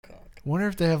wonder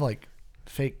if they have like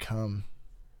fake cum.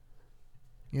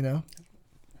 You know?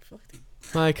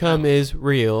 My cum is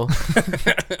real.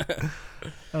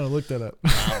 Oh, look that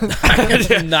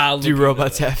up. Do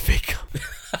robots have fake cum?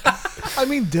 I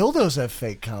mean, dildos have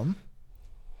fake cum.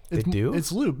 They do?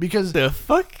 It's lube because The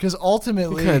fuck? Because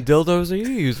ultimately, What kind of dildos are you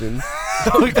using?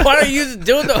 Why are you using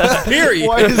dildos? Period.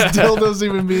 why is dildos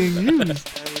even being used?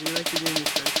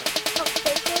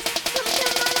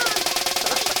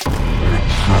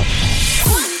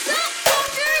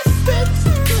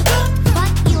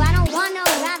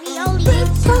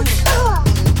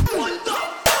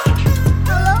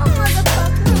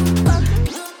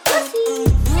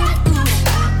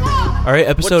 All right,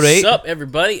 episode 8. What's up,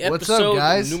 everybody? What's up, Episode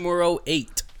guys? numero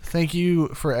 8. Thank you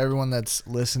for everyone that's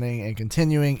listening and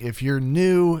continuing. If you're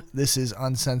new, this is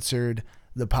Uncensored,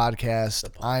 the podcast.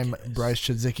 I'm Bryce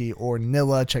Chidzicki or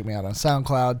Nilla. Check me out on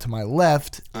SoundCloud. To my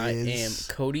left I am is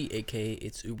Cody, a.k.a.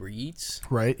 It's Uber Eats.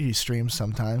 right. He streams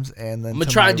sometimes, and then I'm going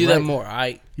to try my and do that right- more, all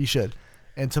right? You should.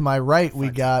 And to my right, we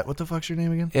got what the fuck's your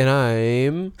name again? And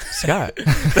I'm Scott.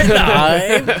 And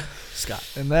I'm Scott.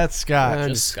 And that's Scott.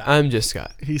 I'm just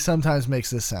Scott. He sometimes makes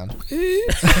this sound. Make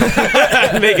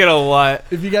it a lot.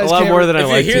 If you guys a lot can't- more than I If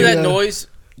like you hear to. that noise,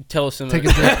 tell us in Take a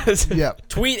the drink. Yeah.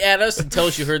 tweet at us and tell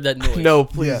us you heard that noise. No,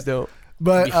 please Yeah. don't.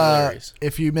 But Be hilarious.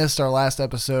 if you missed our last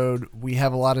episode, we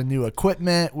have a lot of new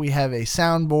equipment. We have a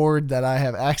soundboard that I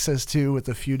have access to with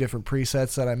a few different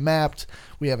presets that I mapped.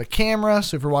 We have a camera,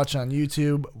 so if you're watching on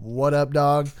YouTube, what up,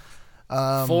 dog?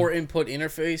 4-input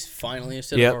interface, finally,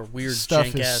 instead Yep. of our weird Stuff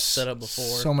jank-ass is setup before.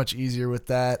 so much easier with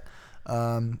that.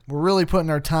 We're really putting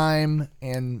our time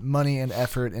and money and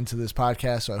effort into this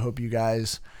podcast, so I hope you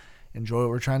guys enjoy what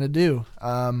we're trying to do.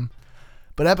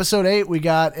 But episode 8, we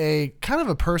got a kind of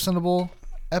a personable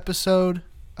episode.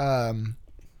 And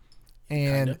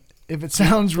Kinda. if it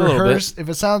sounds little bit.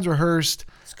 rehearsed,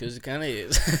 It's because it kind of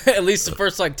is. At least the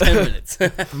first, 10 minutes.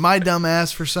 my dumb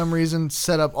ass for some reason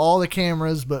set up all the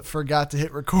cameras but forgot to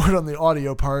hit record on the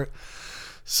audio part.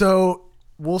 So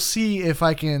we'll see if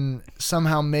I can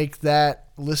somehow make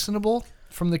that listenable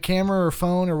from the camera or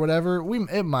phone or whatever.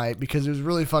 It might, because it was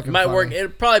really fucking It might funny. work.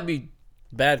 It'd probably be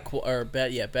bad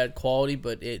quality,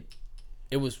 but it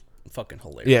was fucking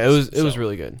hilarious. Yeah, it was So,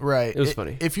 really good. Right. It was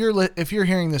funny. If you're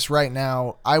hearing this right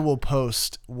now, I will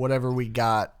post whatever we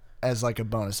got as like a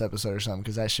bonus episode or something,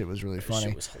 because that shit was really that funny.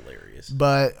 shit was hilarious.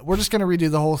 But we're just going to redo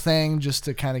the whole thing just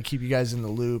to kind of keep you guys in the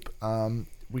loop.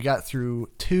 We got through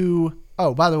 2.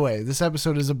 Oh, by the way, this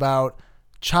episode is about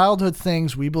childhood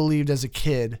things we believed as a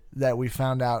kid that we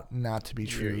found out not to be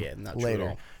true not true later. at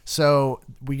all. So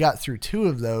we got through 2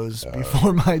 of those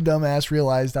before my dumb ass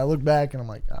realized. I look back and I'm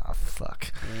like, ah,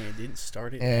 fuck. Man, it didn't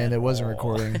start it. And at it wasn't all.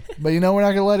 recording. But you know, we're not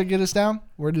going to let it get us down.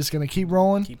 We're just going to keep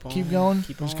rolling, keep going.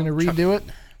 keep We're just on going to redo it.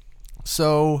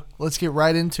 So let's get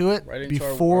right into it. Right into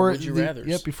our before Would You the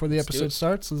Rathers. before the Let's do episode it.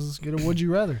 starts, let's get a would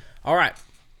you rather. All right.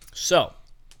 So,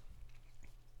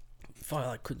 fuck,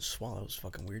 I couldn't swallow. That was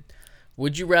fucking weird.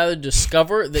 Would you rather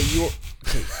discover that you're...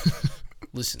 Okay,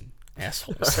 listen,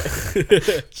 assholes.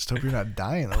 Just hope you're not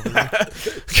dying over there.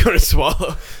 Gonna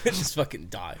swallow. Just fucking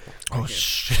die. Oh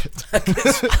shit. I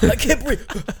can't breathe.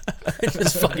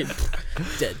 Just fucking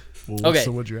dead. Well, Okay.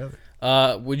 So would you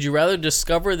rather? Would you rather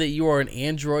discover that you are an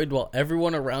android while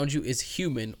everyone around you is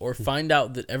human, or find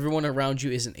out that everyone around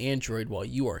you is an android while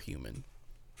you are human?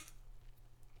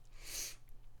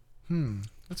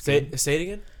 Say it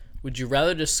again. Would you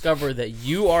rather discover that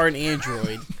you are an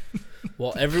android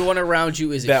while everyone around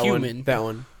you is a That human? one. That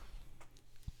one.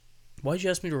 Why'd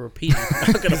you ask me to repeat it?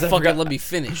 You're not gonna fucking let me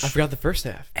finish. I forgot the first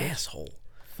half. Asshole.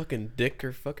 Fucking dick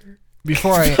or fucker.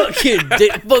 Before I Fucking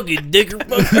dicker fucker.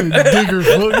 digger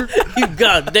footer, You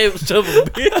goddamn son of a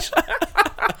bitch.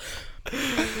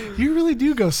 you really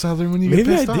do go southern when you get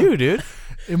Maybe I pissed off. do, dude.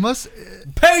 It must.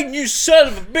 Peyton, you son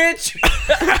of a bitch.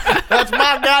 That's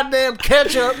my goddamn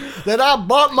ketchup that I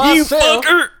bought You myself.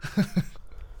 fucker.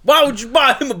 Why would you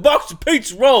buy him a box of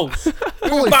pizza rolls? You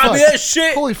Holy buy fuck. me that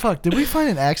shit? Holy fuck! Did we find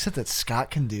an accent that Scott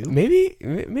can do? Maybe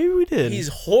we did. He's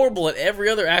horrible at every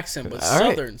other accent, but All right.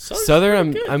 Southern. Southern.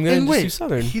 I'm gonna And just wait, do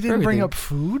Southern. he for didn't bring everything. up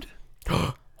food.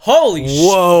 Holy shit.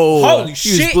 Whoa! Holy You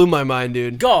shit. just blew my mind,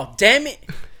 dude. God damn it.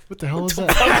 What the hell is that?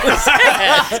 What was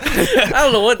that? I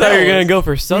don't know what I thought that you were gonna was. go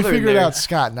for We Southern. figured there. out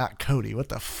Scott, not Cody. What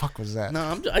the fuck was that?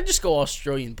 No, I just go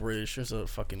Australian British. There's a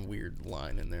fucking weird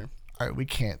line in there. All right, we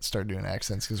can't start doing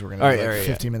accents because we're gonna All be right, like all right,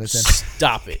 15 minutes in.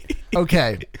 Stop it.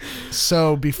 Okay,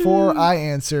 so before I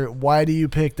answer, why do you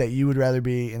pick that you would rather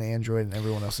be an android and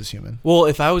everyone else is human? Well,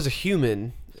 if I was a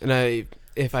human and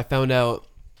if I found out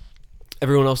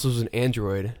everyone else was an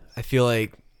android, I feel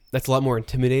like that's a lot more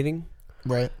intimidating.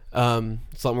 Right.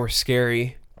 It's a lot more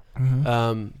scary.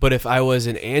 But if I was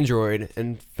an android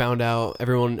and found out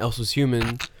everyone else was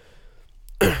human,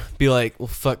 be like, well,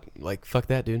 fuck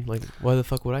that, dude. Like, why the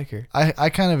fuck would I care? I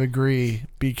kind of agree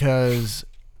because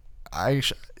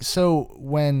so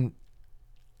when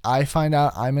I find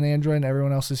out I'm an android and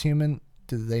everyone else is human,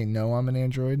 do they know I'm an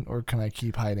android or can I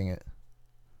keep hiding it?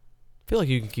 I feel like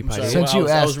you can keep I'm sorry, hiding. Since it. you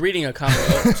I was asked- reading a comment.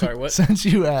 Oh, sorry, what? Since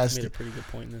you You asked, made a pretty good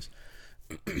point in this.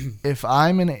 if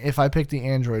I pick the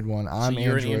android one, I'm So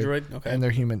you're android, an android? Okay. and they're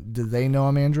human. Do they know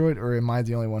I'm android or am I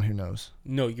the only one who knows?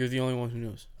 No, you're the only one who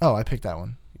knows. Oh, I picked that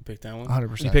one. You picked that one?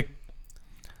 100%. You pick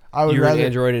I would you're an rather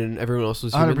android and everyone else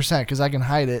was human. 100% because I can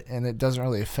hide it and it doesn't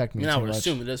really affect I me mean, I too would much.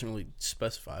 assume it doesn't really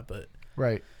specify, but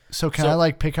Right. So can So- I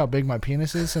like pick how big my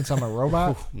penis is since I'm a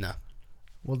robot? no.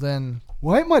 Well then,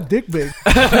 why ain't my dick big?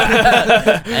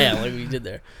 Yeah, like we did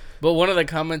there. But one of the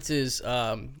comments is,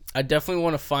 I definitely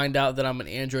want to find out that I'm an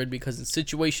android because in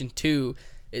situation 2,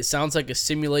 it sounds like a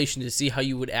simulation to see how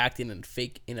you would act in a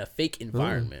fake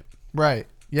environment. Right.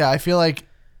 Yeah, I feel like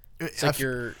It's like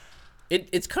you're.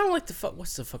 It's kind of like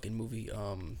what's the fucking movie?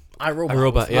 iRobot.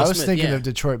 iRobot, with yeah. Will I was Smith, thinking yeah. of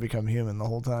Detroit Become Human the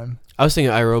whole time. I was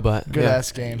thinking iRobot. Good yeah.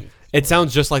 ass game. It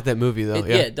sounds just like that movie though.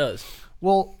 Yeah, it does.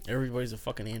 Well, Everybody's a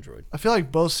fucking android. I feel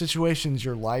like both situations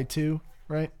you're lied to,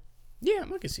 right? Yeah,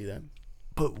 I can see that.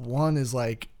 But one is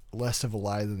like less of a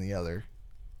lie than the other.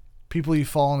 People you've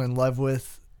fallen in love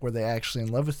with, were they actually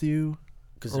in love with you?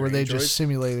 Because Or were they just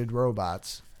simulated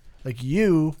robots? Like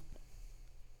you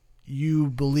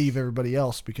believe everybody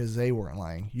else because they weren't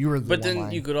lying. You were the But one then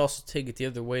lying. you could also take it the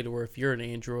other way to where if you're an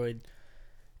android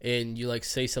and you like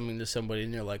say something to somebody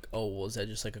and they're like, oh, well, is that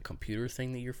just like a computer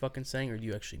thing that you're fucking saying, or do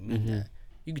you actually mean that?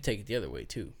 You could take it the other way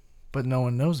too. But no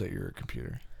one knows that you're a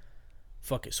computer.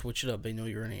 Fuck it, switch it up. They know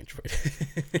you're an android.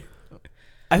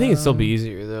 I think it'd still be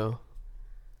easier though.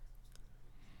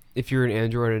 If you're an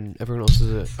android and everyone else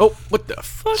is a what the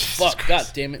fuck? Fuck, god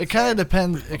damn it. It kind of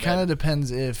depends. My It kind of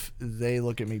depends if they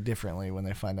look at me differently when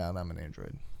they find out I'm an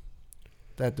android.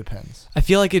 That depends. I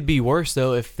feel like it'd be worse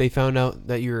though if they found out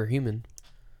that you're a human.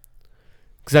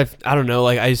 Because I don't know,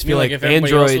 like I just I mean, feel like if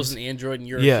everybody else androids. was an android and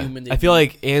you're a Yeah, human, I feel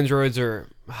like androids are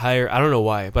higher. I don't know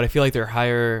why, but I feel like they're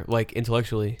higher, like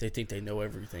intellectually. they think they know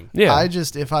everything. Yeah,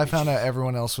 If I found out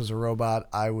everyone else was a robot,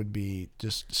 I would be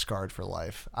just scarred for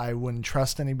life. I wouldn't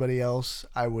trust anybody else.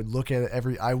 I would look at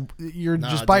you're Nah,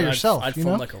 just by dude, yourself, I'd you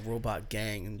form know? like a robot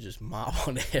gang and just mob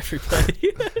on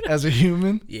everybody. As a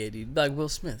human. Yeah, dude, like Will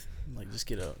Smith. Like just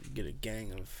get a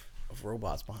gang of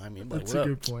robots behind me. I'm like, That's what a up?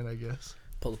 good point, I guess.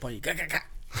 Pull up on you.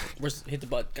 Where's hit the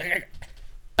button?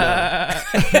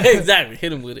 Exactly.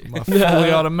 Hit him with it. My fully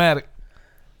automatic.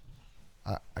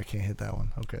 I can't hit that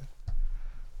one. Okay.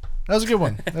 That was a good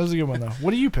one. Though.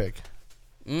 What do you pick?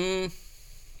 Yeah,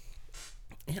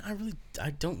 I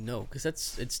don't know because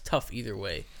it's tough either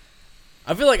way.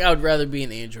 I feel like I would rather be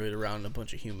an android around a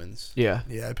bunch of humans. yeah.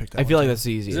 Yeah, I picked that I feel one like too. that's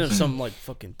the Because then easiest. if some like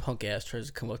fucking punk ass tries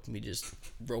to come up to me, just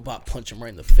robot punch him right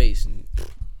in the face and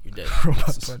you're dead.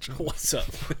 Robot punch him. What's up?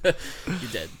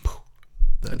 You're dead.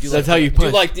 That's how you Do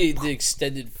you punch. like the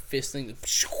extended fist thing?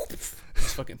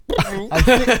 Just fucking.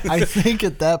 I think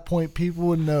at that point people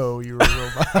would know you were a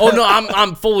robot. Oh no,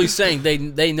 I'm fully saying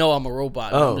they know I'm a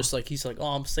robot. And Oh. I'm just like he's like, oh,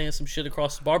 I'm saying some shit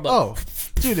across the bar. But Oh,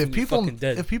 dude, if fucking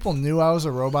dead. people knew I was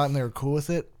a robot and they were cool with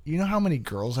it, you know how many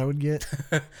girls I would get?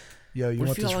 Yo, you what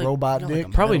want if this got, like, robot you got, like,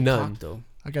 dick? a Probably metal none. cock, though.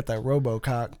 I got that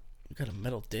RoboCock. You got a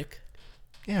metal dick.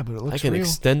 Yeah, but it I looks can real.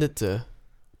 extend it to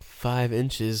 5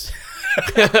 inches.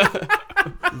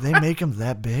 They make them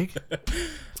that big?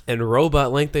 And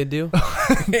robot length they do.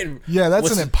 Yeah, that's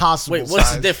What's an the- impossible Wait, what's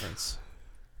size. the difference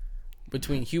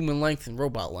between human length and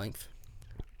robot length?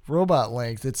 Robot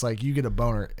length, it's like you get a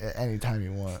boner at any time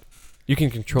you want. You can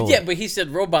control Yeah, it. but he said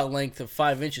robot length of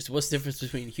 5 inches. What's the difference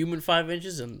between human 5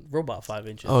 inches and robot 5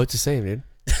 inches? Oh, it's the same, dude.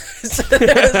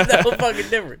 There's no fucking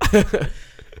difference.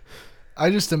 I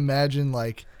just imagine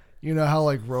like you know how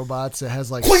like robots it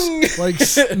has like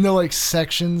like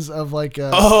sections of like a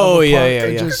Oh, of a yeah, part yeah,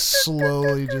 that yeah. just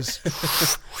slowly just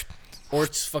Or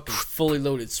it's fucking fully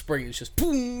loaded spring. It's just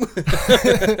boom.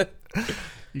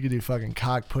 you could do fucking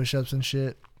cock push-ups and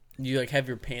shit. You like have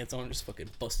your pants on, just fucking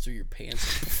bust through your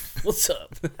pants. What's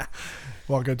up?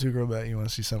 Walk up to a girl bet you want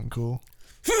to see something cool.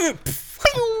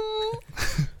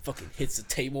 Fucking hits the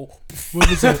table.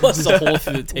 What if, it's Busts a hole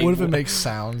through the table. what if it makes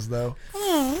sounds though?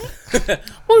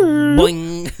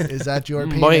 Boing. Is that your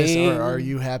penis Boing. or are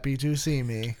you happy to see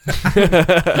me?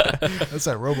 That's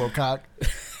that RoboCock.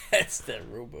 That's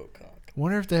that RoboCock.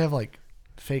 Wonder if they have like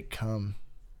fake cum.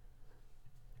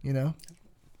 You know?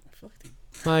 Fuck, dude.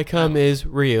 My cum is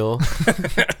real.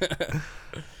 I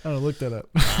don't know, look that up.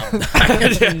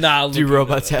 Nah, Do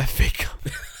robots have fake cum?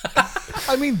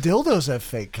 I mean, dildos have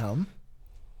fake cum.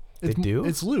 They do?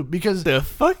 It's lube because The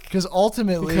fuck?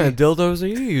 ultimately, What kind of dildos are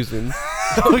you using?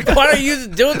 Why are you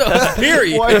using dildos?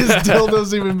 Period. why is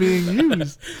dildos even being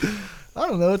used? I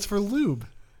don't know. It's for lube.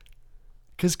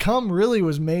 Because cum really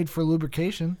was made for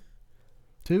lubrication,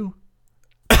 too.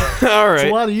 All It's a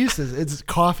right. lot of uses. It's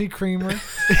coffee creamer.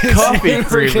 It's Coffee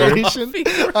creamer. lubrication.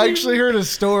 I actually heard a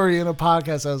story in a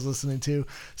podcast I was listening to.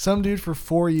 Some dude for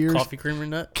 4 years Coffee creamer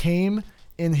nut. came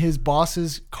in his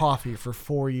boss's coffee for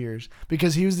 4 years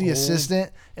because he was the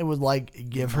assistant and would like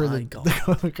give her my the, God.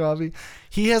 the coffee.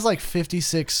 He has like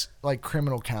 56 like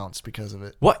criminal counts because of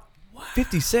it. What?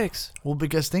 56? Well,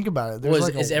 because think about it. There's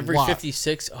like Is a every lot.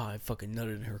 56? Oh, I fucking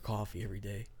nutted in her coffee every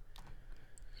day.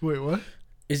 Wait, what?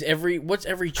 What's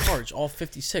every charge? All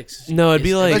 56? No, it'd be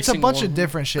Is like- every It's a single bunch one of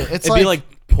different shit. It's It'd be like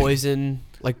poison.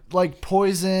 Like,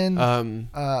 poison.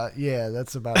 Yeah,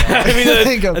 that's about all I I mean, can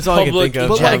think of. that's all I can Public think of.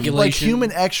 But like ejaculation.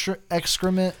 human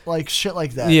excrement, like shit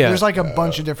like that. Yeah. There's like a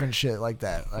bunch of different shit like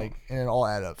that, like, and it all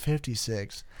add up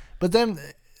 56. But then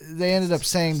they ended up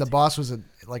saying the boss was a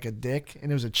dick, and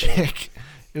it was a chick.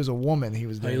 It was a woman. He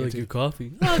was How doing you it like to. your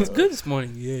coffee? Oh, it's good this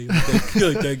morning. Yeah, you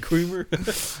like that creamer?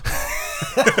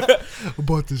 I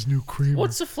bought this new creamer.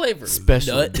 What's the flavor?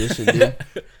 special Nut. edition, dude.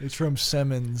 It's from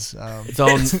Simmons. It's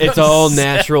all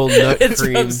natural nut It's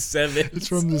cream. from 7. It's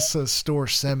from this store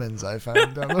Simmons I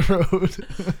found down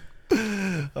the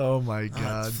road. Oh my Oh,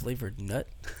 god. it's flavored nut.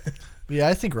 But yeah,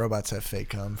 I think robots have fake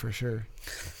cum for sure.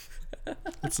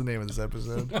 That's the name of this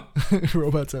episode.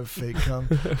 Robots have fake cum.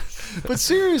 But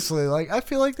seriously, like I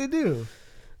feel like they do.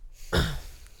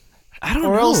 I don't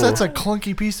Or know. else that's a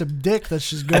clunky piece of dick that's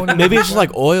just going in. Maybe it's just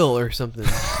like oil or something.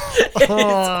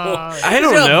 I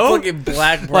don't know. Fucking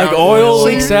black brown Like oil So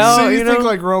leaks you, out, so you you think know?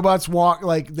 like robots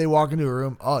they walk into a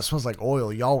room, oh, it smells like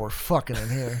oil. Y'all were fucking in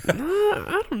here.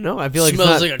 I don't know. I feel like Smells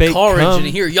it's not like a fake car cum.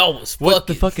 engine here. Y'all was fucking. What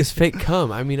the fuck is fake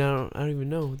cum? I mean, I don't even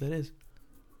know what that is.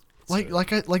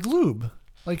 like lube.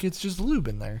 Like it's just lube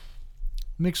in there.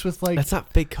 Mixed with like That's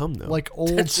not fake cum though. old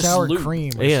That's just sour lube.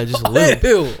 cream. or yeah, just lube.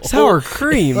 Ew. Sour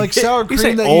cream. Like sour cream You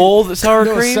say that old sour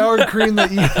no, cream? sour cream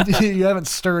that you haven't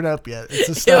stirred up yet. It's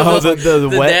a Ew. stuff. Oh, the The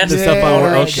wet, the nasty stuff on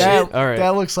orange okay. shit. All right.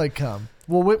 That looks like cum.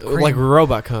 Well, whipped cream, Like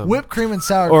robot cum. whipped cream and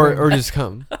sour or cream, or just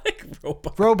cum. Like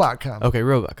robot. robot cum. Okay,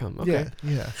 robot cum. Okay.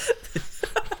 Yeah.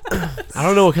 I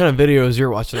don't know what kind of videos you're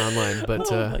watching online, but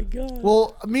Oh my god.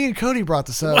 Well, me and Cody brought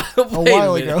this up a Wait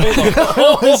while minute. ago.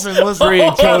 Hold on. listen.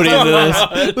 bring Cody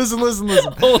into this. Listen.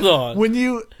 Hold on. When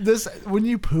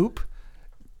you poop,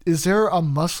 is there a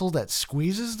muscle that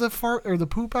squeezes the fart or the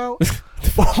poop out,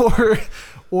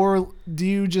 or do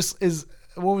you just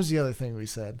what was the other thing we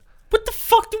said? What the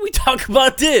fuck did we talk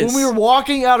about this? When we were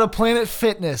walking out of Planet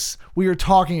Fitness, we were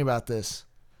talking about this.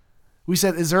 We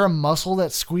said, is there a muscle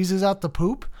that squeezes out the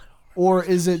poop? Or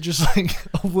is it just like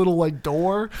a little like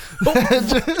door?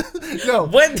 No.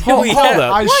 When did Hold we up. have?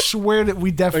 I What? swear that we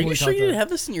Are definitely you sure talked you didn't about have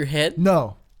this in your head?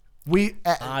 No. We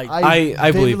I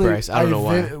believe vividly- Bryce. I don't know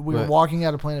why, We were but- walking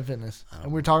out of Planet Fitness and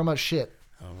we were talking about shit.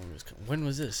 I don't remember when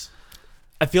was this?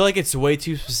 I feel like it's way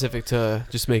too specific to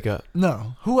just make up.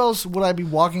 No. Who else would I be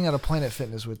walking out of Planet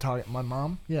Fitness with? Talking my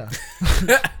mom? Yeah.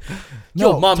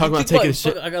 Yo, mom, talking you about think taking my a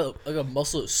shit- fuck- I got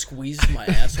muscle that squeezes my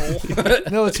asshole.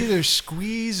 No, it's either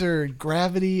squeeze or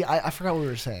gravity. I forgot what we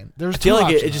were saying. There's I feel two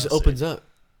like it options. just opens up.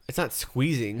 It's not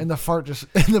squeezing. And the fart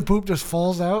and the poop just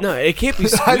falls out. No, it can't be I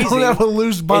squeezing. don't have a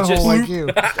loose butthole just- like you.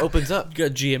 It opens up. You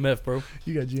got GMF, bro.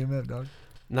 You got GMF, dog.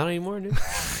 Not anymore, dude.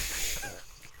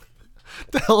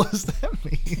 The hell does that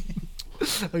mean?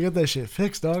 I got that shit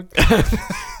fixed, dog.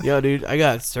 Yo, dude, I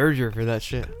got surgery for that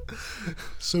shit.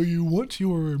 So you want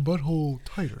your butthole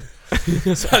tighter?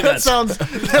 So I got- That sounds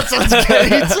gay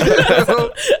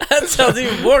too. that sounds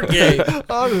even more gay.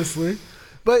 Honestly,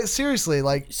 but seriously,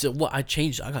 like, So what? I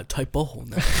changed. I got a tight butthole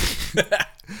now.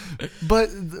 but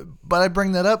I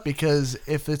bring that up because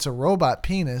if it's a robot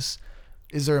penis,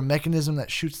 is there a mechanism that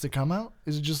shoots the cum out?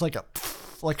 Is it just like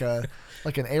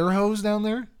an air hose down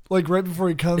there? Like right before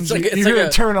he comes, It's like- you it's hear like it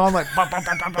a- turn on like. Bop, bop,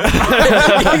 bop, bop,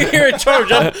 bop. You hear it charge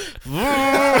up.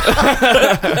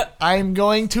 I'm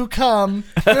going to come.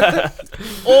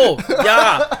 Oh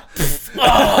yeah.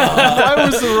 Why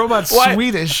was the robot Why-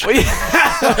 Swedish? Well, yeah,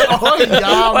 Oh,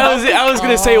 yeah, I was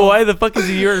gonna say, why the fuck is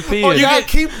he European? Oh, yeah,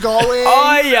 keep going.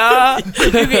 Oh, yeah.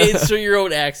 You can insert your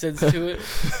own accents to it.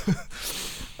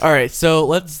 All right, so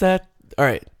all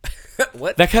right,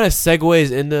 What? that kind of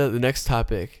segues into the next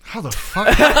topic. How the fuck?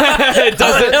 It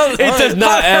doesn't. It does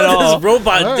not at How all. does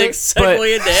robot All dick right, but-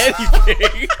 segue into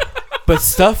anything? But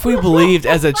stuff we believed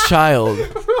as a child.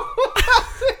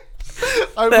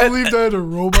 I believed I had a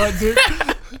robot dick.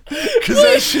 Because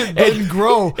that shit didn't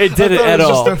grow. It didn't I thought at it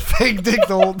was all. just a fake dick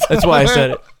the whole time. That's why I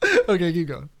said it. Okay, keep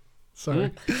going.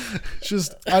 Sorry. It's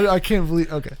just, I can't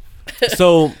believe. Okay.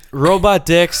 So, robot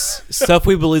dicks, stuff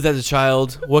we believed as a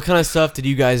child. What kind of stuff did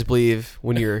you guys believe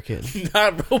when you were a kid?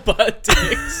 Not robot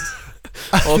dicks.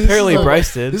 Well, This apparently is the-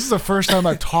 Bryce did. This is the first time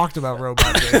I've talked about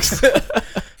robot dicks.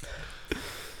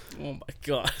 Oh my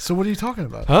god. So what are you talking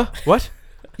about? Huh? What?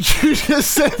 You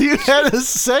just said you had a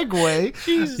segue.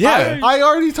 Jesus Yeah. Christ. I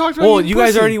already talked about. Well, you you guys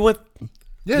pussy. already went.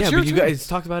 Yeah, it's Yeah, your but you turn. guys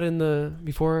talked about it in the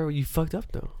before you fucked up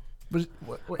though. But,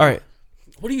 wait. All right.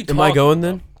 What are you talking Am I going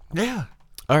about? then? Yeah.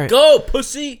 All right. Go,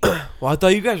 pussy. Oh Well, I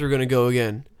thought you guys were gonna go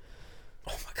again.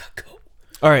 my god, go.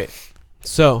 All right.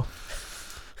 So,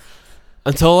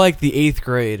 until like the 8th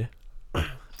grade, I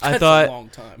That's thought. a long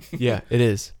time. Yeah, it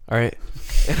is. All right.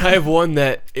 And I have one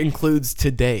that includes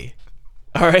today.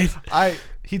 All right.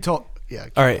 He told. Yeah.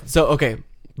 All right. So, okay.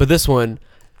 But this one.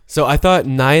 So, I thought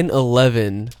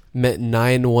 9/11 meant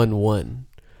 911.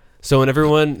 So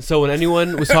when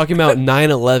anyone was talking about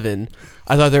 9/11,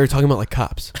 I thought they were talking about like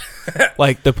cops.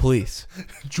 Like the police.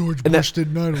 George And that- Bush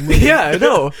did 9/11. Yeah, I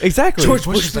know. Exactly. George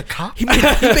Bush is the cop. He made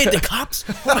the cops.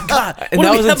 Oh my god. And What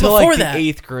that did was we have until before like that? the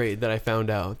 8th grade that I found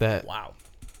out that. Wow.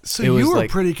 So It was you were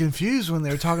like- pretty confused when they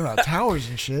were talking about towers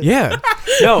and shit. Yeah.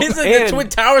 No. Is it the and- Twin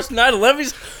Towers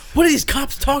 9/11s? What are these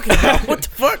cops talking about? What the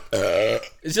fuck?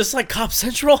 It's just like Cop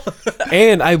Central.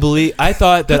 And I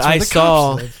thought that That's where I the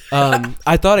saw, cops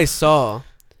I thought I saw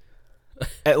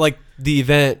at like the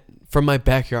event from my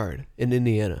backyard in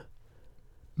Indiana.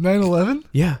 9/11.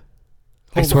 Yeah.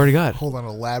 I swear to God. Hold on,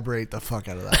 elaborate the fuck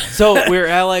out of that. So we were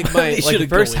at like They the should've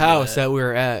first go into house that. that we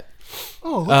were at.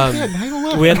 Oh, look at that,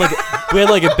 9/11. We had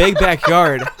like a big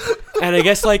backyard, and I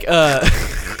guess like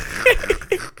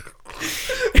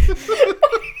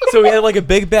so we had like a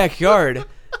big backyard,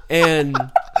 and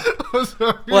I'm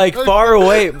sorry. like far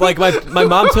away, like my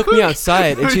mom took me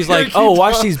outside, and she's like, "Oh,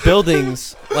 watch these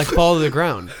buildings like fall to the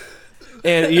ground,"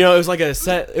 and it was like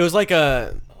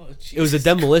it was a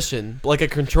demolition, like a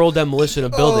controlled demolition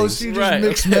of Oh, buildings. so you just Right,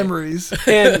 mixed okay. memories.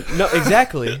 And no,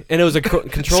 exactly, and it was a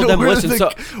controlled So where demolition. did So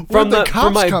where'd from the from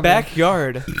cops my come in?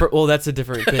 backyard, well, that's a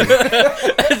different thing.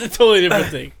 That's a totally different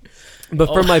thing.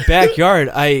 But from my backyard,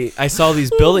 I saw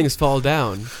these buildings fall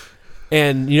down,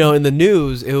 and in the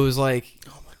news, it was like,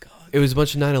 Oh my god. it was a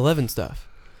bunch of 9/11 stuff.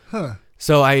 Huh.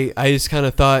 So I just kind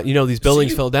of thought, these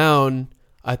buildings you- fell down.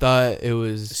 I thought it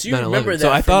was So you 9/11. remember that?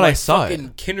 So I from, thought like, I saw it.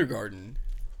 fucking kindergarten.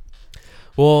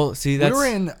 Well, see, that's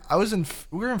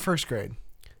we were in first grade.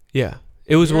 yeah.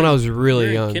 It was when I was We really were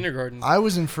in young. kindergarten. I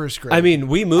was in first grade. I mean,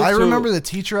 we moved. I to- remember the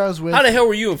teacher I was with. How the hell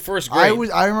were you in first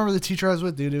grade? I remember the teacher I was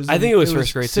with, dude. It was I think it was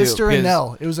first grade, too, Sister because-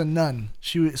 Annelle. It was a nun.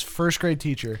 She was first grade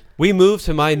teacher. We moved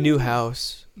to my new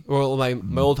house, well, my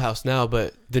old house now,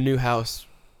 but the new house.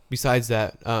 Besides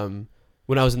that,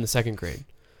 when I was in the 2nd grade,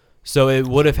 so it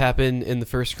would have happened in the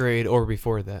 1st grade or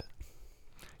before that.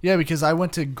 Yeah, because I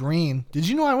went to Green. Did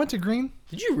you know I went to Green?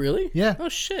 Did you really? Yeah. Oh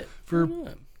shit. For- I didn't know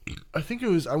that. I think it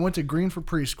was. I went to Green for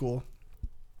preschool.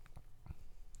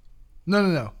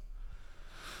 No.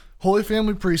 Holy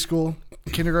Family preschool,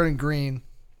 kindergarten Green.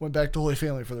 Went back to Holy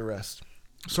Family for the rest.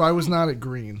 So I was not at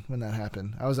Green when that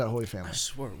happened. I was at Holy Family. I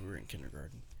swear we were in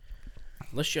kindergarten.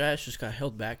 Unless your ass just got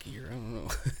held back a year. I don't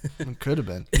know. It could have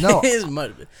been. No, it might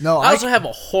have been. no. I also have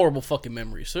a horrible fucking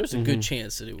memory, so there's a good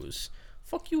chance that it was.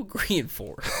 Fuck you agreeing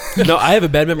for? No, I have a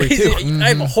bad memory too. I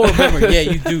have a horrible memory. Yeah,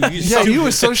 you do. yeah, you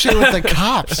associate with the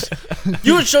cops.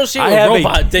 You associate I with have a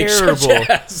robot dicks. such terrible-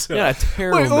 as- Yeah, a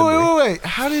terrible Wait, memory. wait.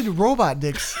 How did robot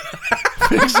dicks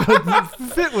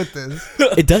fit with this?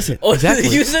 It doesn't. Oh, Exactly.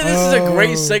 you said this is a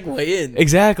great Oh. segue in.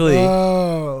 Exactly.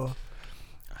 Oh.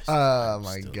 Oh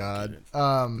my still god.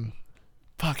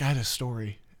 Fuck, I had a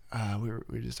story. We were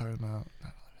just talking about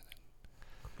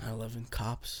 9/11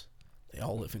 cops. They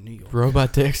all live in New York.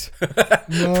 Robot dicks.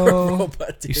 no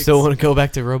Robot dicks. You still want to go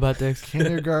back to robot dicks?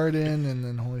 kindergarten and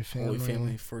then Holy Family. Holy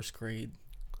Family, first grade,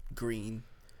 Green.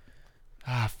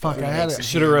 Ah, fuck, Green I had eggs it. and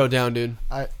Should have wrote down, dude.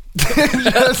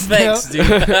 Just Thanks,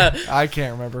 now. dude. I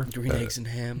can't remember. Green eggs and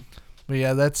ham. But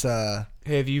yeah, that's Hey,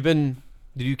 have you been?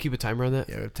 Did you keep a timer on that?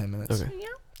 yeah, we have 10 minutes. Okay.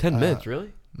 10 minutes,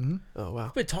 really? hmm Oh wow.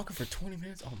 We've been talking for 20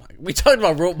 minutes. Oh my! We talked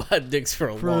about robot dicks for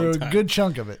a For long a time. good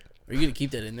chunk of it. Are you gonna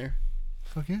keep that in there?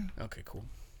 Fuck yeah. Okay, cool.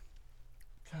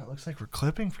 God, it looks like we're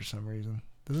clipping for some reason.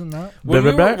 Does it not? When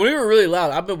Blah, we, blah, were, blah. when we were really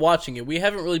loud, I've been watching it. We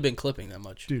haven't really been clipping that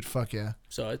much, Dude, fuck yeah.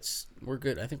 so we're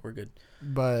good. I think we're good.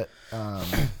 But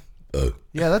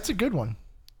yeah, that's a good one.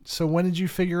 So when did you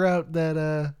figure out that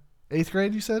 8th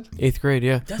grade you said? 8th grade,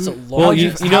 yeah. That's a long. Well, How'd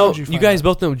you how know, did you you find guys out?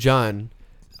 both know John.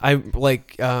 I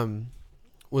like when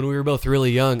we were both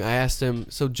really young. I asked him,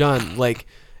 so John, like,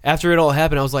 after it all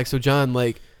happened, I was like, so John,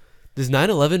 like, does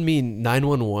 9/11 mean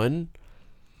 911?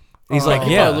 He's like,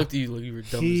 He yeah. probably looked at you like you were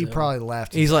dumb He as hell. probably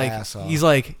laughed his ass off. He's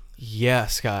like, yeah,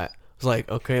 Scott. I was like,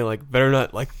 okay, like, better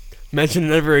not like mention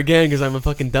it ever again because I'm a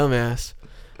fucking dumbass.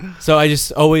 So I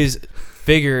just always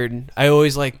figured, I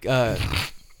always like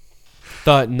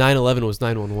thought 9/11 was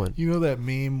 911. You know that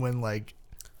meme when like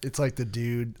it's like the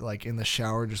dude like in the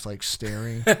shower just like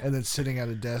staring and then sitting at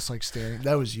a desk like staring?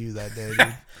 That was you that day,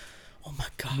 dude. Oh my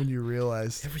god. When you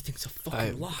realized. Everything's a I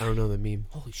fucking lie. don't know the meme.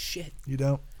 Holy shit. You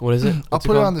don't? What is it? I'll What's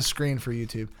put it called? on the screen for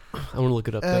YouTube. I want to look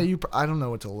it up. though. I don't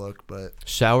know what to look, but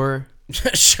Shower.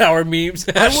 Shower memes.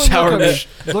 I would Shower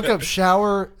look up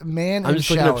shower man I'm in just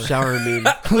shower. looking up shower meme.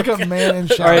 Look up man in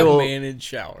shower. All right, well- Man in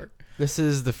shower. This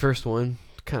is the first one.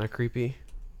 Kind of creepy.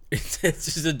 It's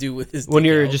just a dude with his When dick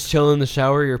you're out. just chilling in the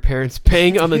shower, your parents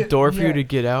bang on the door for Yeah. you to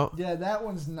get out. Yeah, that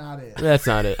one's not it. That's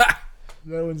not it.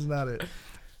 That one's not it.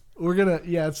 We're gonna.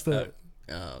 Yeah, it's the.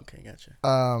 Oh, okay, gotcha.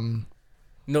 Uh,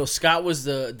 No, Scott was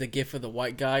the gif of the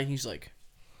white guy. He's like,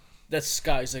 that's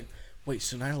Scott. He's like, wait,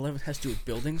 so 9/11 has to do with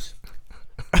buildings?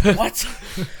 What?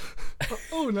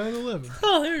 Oh, 9/11.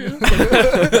 Oh, there you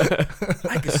go.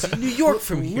 I can see New York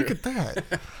from here. Look at that.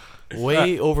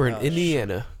 Way over in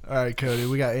Indiana. All right, Cody.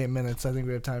 We got 8 minutes. I think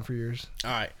we have time for yours.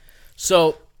 All right.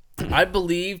 So I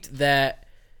believed that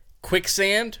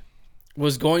quicksand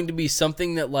was going to be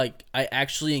something that like I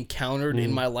actually encountered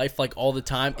in my life like all the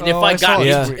time. And Oh, I saw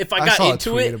a tweet. if I I got saw a into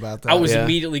tweet it, about that. I was Yeah.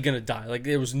 immediately gonna die. Like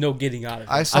there was no getting out of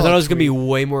it. I I saw. thought a it was gonna be tweet.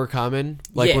 way more common.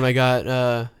 Like Yeah. when I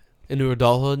got into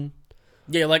adulthood.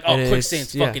 Yeah, like And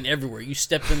quicksand's it's- fucking everywhere. You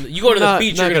step in, you go to the Not-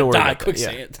 beach, not you're gonna gonna worry die. about that,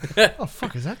 yeah. Quicksand. Oh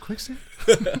fuck! Is that quicksand?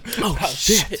 Oh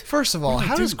shit! First of all,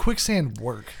 how does quicksand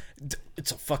work?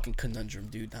 It's a fucking conundrum,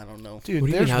 dude. I don't know. Dude, What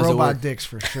do you there's mean, how's it robot work? dicks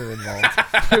for sure involved.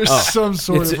 There's some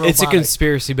sort It's of it's a robotic-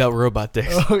 conspiracy about robot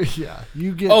dicks. Oh yeah,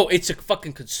 you get Oh, it's a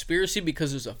fucking conspiracy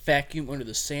because there's a vacuum under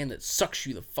the sand that sucks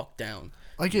you the fuck down.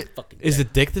 like it. Fucking Is dead.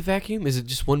 the dick the vacuum? Is it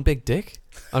just one big dick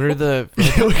under the?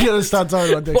 We gotta stop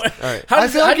talking about dicks. What? All right. How I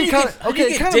does feel how like do it you kinda- get, how do okay, you it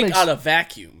get kinda dick makes- out of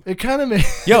vacuum? It kind of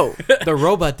makes. Yo, the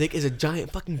robot dick is a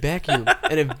giant fucking vacuum,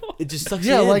 and it just sucks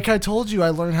Yeah, you in. like I told you, I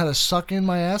learned how to suck in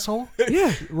my asshole.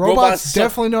 yeah. Robots suck-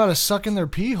 definitely know how to suck in their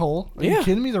pee hole. Are you Yeah.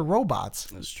 kidding me? They're robots.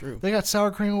 That's true. They got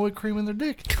sour cream and whipped cream in their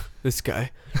dick. This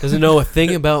guy doesn't know a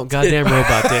thing about goddamn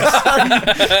robot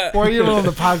dicks. Or even on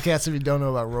the podcast if you don't know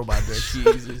about robot dicks.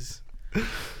 Jesus.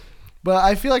 But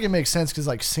I feel like it makes sense because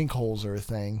like sinkholes are a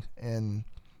thing, and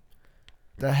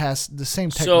that has the same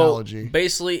technology. So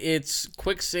basically, it's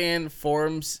quicksand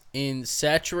forms in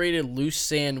saturated loose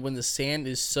sand when the sand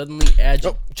is suddenly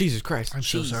agitated. Oh, Jesus Christ! I'm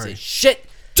so sorry. Shit.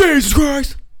 Jesus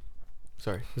Christ!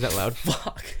 Sorry, is that loud?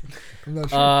 Fuck. I'm not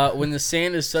sure. When the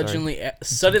sand is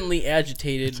suddenly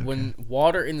agitated, when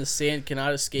water in the sand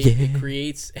cannot escape, it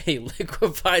creates a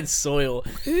liquefied soil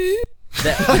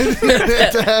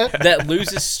that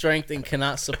loses strength and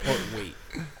cannot support weight.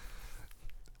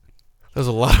 That was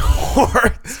a lot of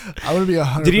words. I would be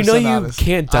 100%. Did you know you honest.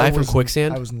 can't die I from wasn't-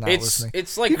 quicksand? I was not It's listening.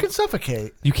 it's like You can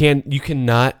suffocate. You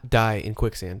cannot die in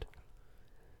quicksand.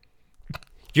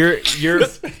 Your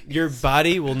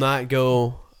body will not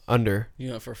go under. you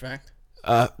know for a fact.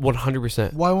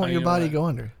 100%. Why How won't do your you know body that? go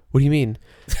under? What do you mean?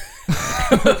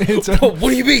 It's a- What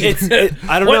do you mean?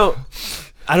 I don't know.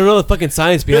 I don't know the fucking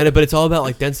science behind it, but it's all about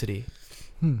like density.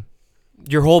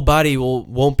 Your whole body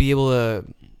won't be able to.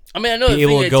 I mean, I know the be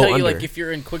able thing to they go tell you, under. like, if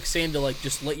you're in quicksand, to, like,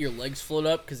 just let your legs float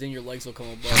up, because then your legs will come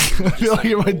above. I feel like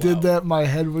if I did that, my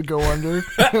head would go under.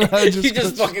 And I you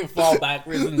just go, fucking fall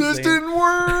backwards in the this sand. didn't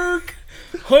work.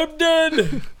 I'm dead.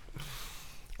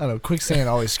 I don't know. Quicksand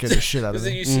always scared the shit out of Because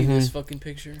then me. you see this fucking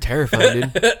picture. Terrifying,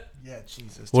 dude. Yeah,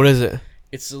 Jesus. What is it?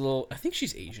 It's a little, I think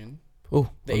she's Asian. Oh,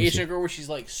 The Asian girl where she's,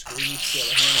 like, screaming, she's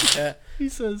got her hand like that. He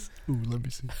says, "Ooh, let me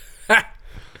see."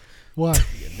 Why?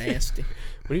 You're nasty.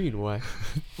 What do you mean? Why?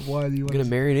 Why do you I'm want gonna to?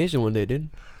 marry an Asian one day, dude.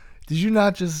 Did you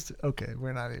not just? Okay,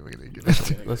 we're not even gonna get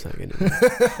into it. Let's not get into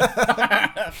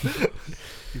it.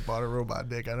 You bought a robot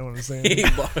dick. I don't want to say He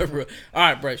anything. bought a All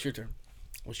right, Bryce, your turn.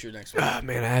 What's your next one? Ah,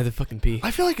 man, I had to fucking pee.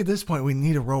 I feel like at this point we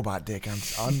need a robot dick on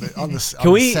the Can on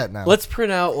we? the set now. Let's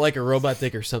print out like a robot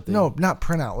dick or something. no, not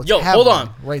print out. Let's Yo, have hold one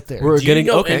on. right there. We're Do getting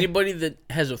you know okay. anybody that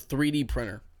has a 3D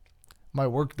printer? My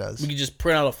work does. We can just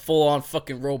print out a full-on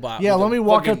fucking robot. Yeah, with let a me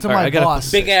walk fucking up to All right, my I gotta boss.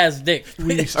 put big ass dick. We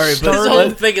All right, This but whole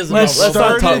let's- thing is let's about not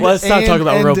robot talk- dick. let's not talk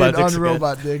about ended robot dicks on again.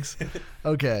 robot dicks.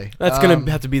 Okay, That's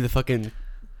gonna have to be the fucking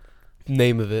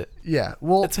name of it. Yeah,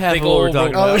 we'll That's half Big of what we're old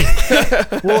talking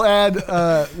robot. about.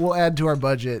 we'll add to our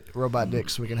budget robot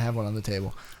dicks so we can have one on the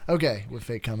table. Okay, with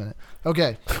fake cum in it.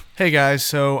 Okay. Hey guys,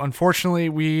 so unfortunately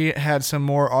we had some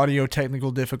more audio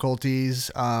technical difficulties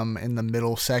in the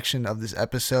middle section of this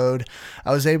episode.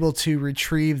 I was able to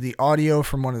retrieve the audio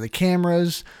from one of the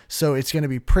cameras, so it's going to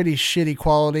be pretty shitty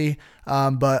quality.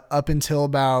 But up until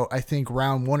about, I think,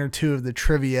 round 1 or 2 of the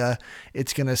trivia,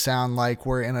 it's going to sound like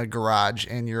we're in a garage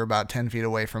and you're about 10 feet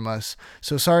away from us.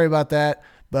 So sorry about that.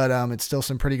 But it's still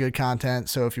some pretty good content.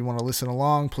 So if you want to listen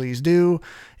along, please do.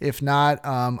 If not,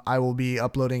 I will be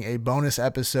uploading a bonus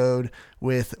episode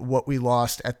with what we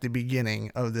lost at the beginning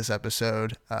of this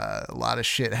episode. A lot of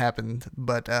shit happened,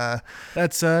 but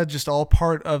that's just all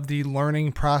part of the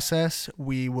learning process.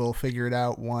 We will figure it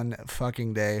out one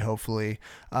fucking day, hopefully.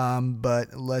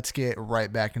 But let's get right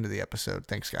back into the episode.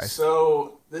 Thanks, guys.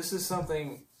 So this is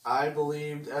something I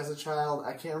believed as a child.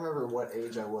 I can't remember what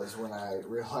age I was when I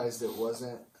realized it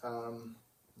wasn't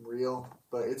real,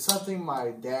 but it's something my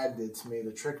dad did to me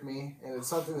to trick me, and it's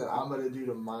something that I'm going to do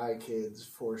to my kids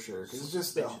for sure, because it's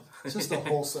just a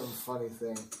wholesome, funny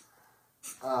thing.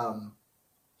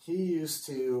 He used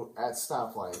to, at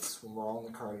stoplights, when we're all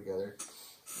in the car together,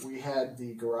 we had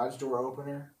the garage door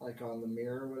opener, like on the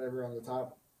mirror or whatever on the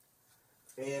top,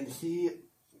 and he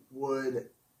would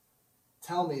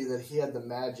tell me that he had the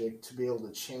magic to be able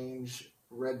to change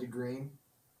red to green.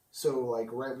 So, like,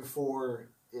 right before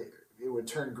it would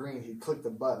turn green, he'd click the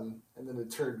button, and then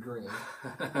it turned green.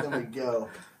 Then we'd go.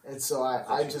 And so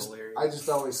I just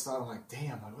always thought, I'm like,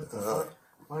 damn, like, what the fuck?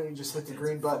 Why don't you just hit the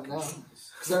green button now?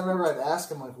 Because I remember I'd ask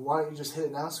him, like, why don't you just hit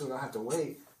it now so we don't have to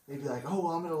wait? And he'd be like, oh,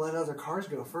 well, I'm going to let other cars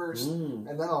go first, and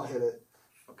then I'll hit it.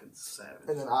 Fucking savage.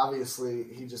 And then obviously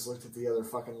he just looked at the other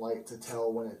fucking light to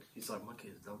tell when it. He's like, my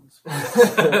kid's dumb as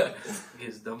fuck.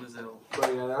 He's dumb as hell.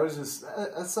 But yeah,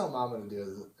 that's something I'm gonna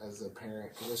do as a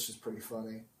parent, because it's just pretty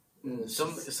funny.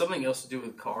 Something else to do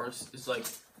with cars is like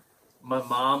my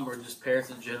mom or just parents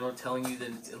in general telling you that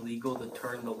it's illegal to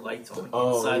turn the lights on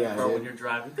inside the car when you're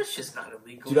driving. That's just not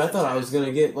illegal. Dude, I thought I was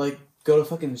gonna get go to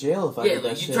fucking jail if I did that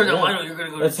like, shit. You turn the light on, you're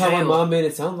gonna go That's to jail. how my mom made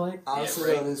it sound like.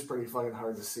 Honestly, that is pretty fucking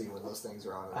hard to see when those things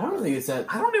are on. I don't think it's that.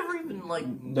 I don't ever even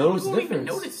notice the difference. even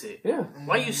notice it. Yeah.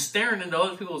 Why are you staring into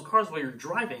other people's cars while you're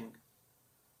driving?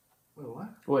 Wait, what?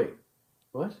 Wait,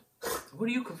 what? What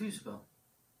are you confused about?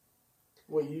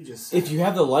 What you just said. If you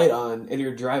have the light on and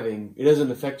you're driving, it doesn't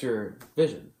affect your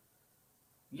vision.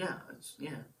 Yeah,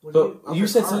 But you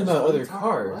said something about other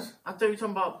cars. What? I thought you were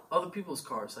talking about other people's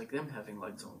cars, like them having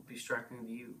lights on, distracting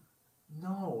to you.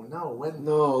 No.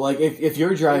 No, like if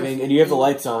you're driving and you have the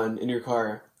lights on in your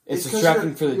car, it's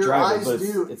distracting for the driver, but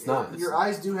it's not. Your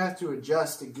eyes do have to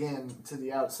adjust again to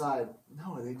the outside.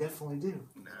 No, they definitely do.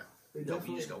 Nah. They You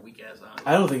definitely. just got weak ass eyes.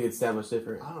 I don't think it's that much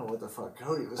different. I don't know what the fuck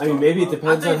Cody was. I mean, maybe it talking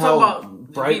depends on how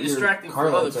bright your distracting car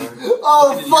for other lights are. people.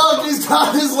 Oh fuck! He's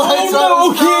got his lights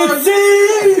on. can't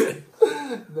see!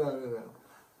 No.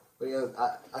 But yeah,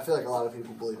 I feel like a lot of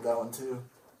people believe that one too.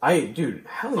 Dude,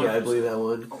 hell yeah, I believe that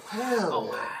one. Oh hell!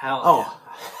 Oh, hell Oh,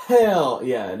 hell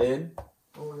yeah, dude.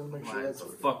 Oh, we're gonna make yeah. sure Why that's the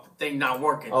working. fuck the thing not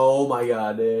working? Oh my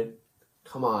god, dude.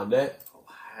 Come on, dude. Oh,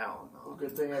 hell no.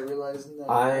 Good thing I realized that.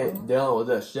 I ain't dealing with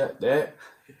that shit, dude.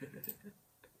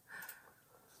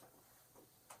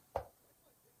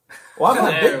 Well, I'm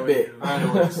a There big we bit. go.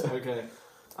 Anyways, okay.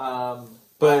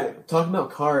 But talking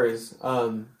about cars,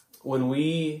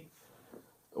 when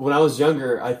I was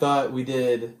younger, I thought we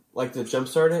did like to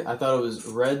jumpstart it. I thought it was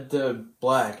red to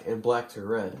black and black to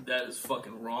red. That is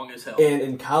fucking wrong as hell. And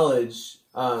in college,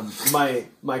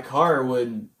 my car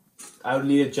I would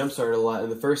need a jumpstart a lot.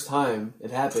 And the first time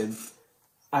it happened,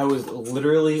 I was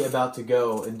literally about to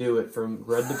go and do it from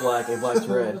red to black and black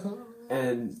to red,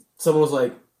 and someone was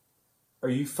like, "Are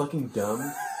you fucking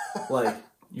dumb? Like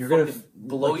you're gonna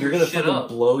fucking up.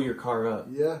 blow your car up."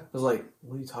 Yeah. I was like,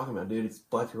 "What are you talking about, dude? It's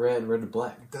black to red and red to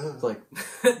black." Duh. It's like,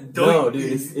 no,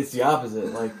 dude, it's the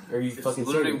opposite. Like, are you It's fucking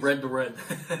literally serious? red to red.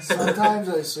 Sometimes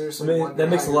I seriously wonder that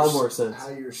makes how a lot you're more sense. How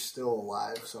you're still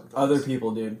alive sometimes. Other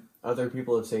people, dude. Other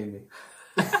people have saved me.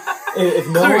 if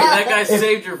no Sorry, one, that guy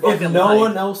saved your fucking if no life.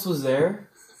 one else was there,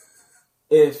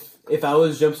 if I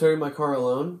was jump starting my car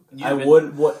alone, I would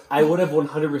have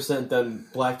 100% done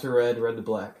black to red, red to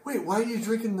black. Wait, why are you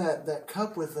drinking that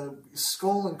cup with a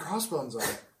skull and crossbones on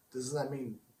it? Doesn't that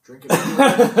mean drinking?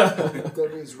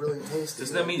 That means really tasty.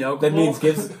 Doesn't that mean alcohol? That means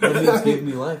give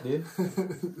me life, dude.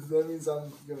 That means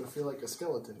I'm gonna feel like a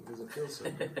skeleton because it feels so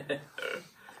good.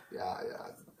 Yeah.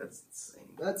 That's insane.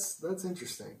 That's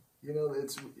interesting. You know,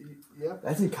 yep.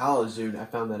 That's in college, dude. I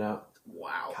found that out.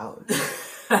 Wow. College.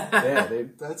 Yeah,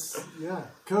 dude. That's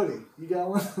Cody, you got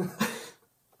one?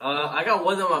 I got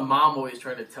one that my mom always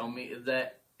tried to tell me is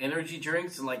that energy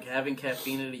drinks and like having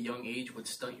caffeine at a young age would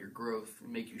stunt your growth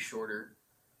and make you shorter.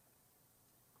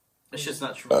 That's just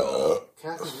not true at all.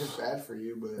 Caffeine is bad for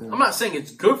you, but I'm not saying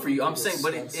it's good for you. I'm saying,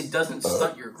 but it doesn't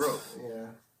stunt your growth. yeah.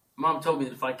 Mom told me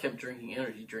that if I kept drinking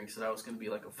energy drinks, that I was going to be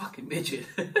like a fucking midget.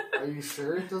 Are you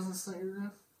sure it doesn't stunt your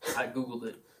growth? I googled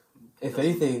it. If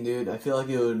anything, dude, I feel like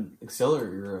it would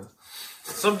accelerate your growth.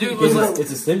 Some dude was like,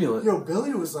 It's a stimulant. Yo,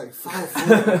 Billy was like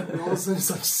 5'4", and all of a sudden he's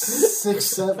like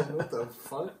 6'7". What the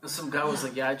fuck? some guy was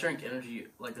like, yeah, I drank energy,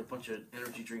 like a bunch of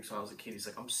energy drinks when I was a kid. He's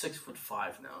like, I'm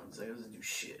 6'5" now. He's like, it doesn't do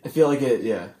shit. I feel like it.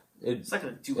 Yeah, It's not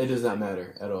gonna do. it does not anything.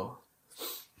 matter at all.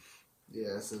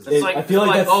 Yeah, this is. It's like, I feel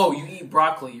like that's- oh, you eat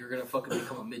broccoli, you're gonna fucking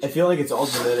become a midget. I feel like it's all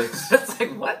genetics. That's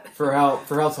like what? For how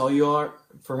tall you are,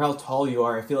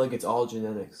 I feel like it's all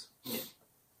genetics.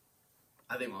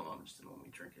 I think my mom just didn't want me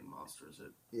drinking Monsters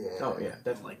Yeah. Oh yeah, at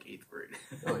definitely. like 8th grade.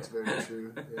 Oh, That's very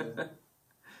true. Yeah.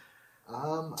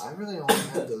 I really only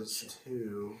had those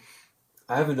two.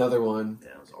 I have another one,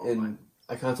 Yeah, it was all and mine.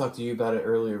 I kind of talked to you about it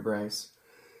earlier, Bryce.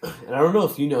 And I don't know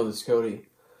if you know this, Cody,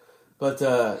 but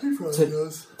He probably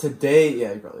does. today,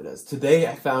 yeah, he probably does. Today,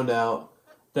 I found out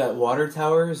that water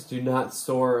towers do not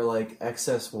store like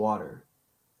excess water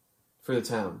for the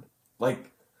town.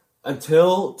 Like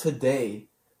until today,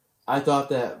 I thought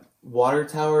that water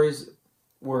towers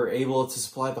were able to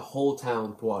supply the whole town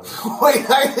with water. Wait,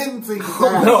 I didn't think of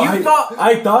that. No, You thought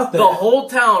I thought that. the whole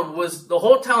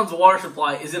town's water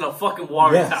supply is in a fucking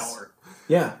water Yes. tower.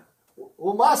 Yeah.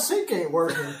 Well, my sink ain't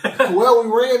working. Well, we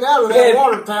ran out of that And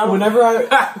water tower. Whenever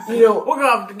I, We're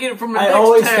gonna have to get it from the I next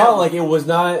always town. thought like it was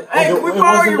not. Hey, like, can we it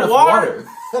borrow wasn't your enough water?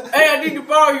 Hey, I need to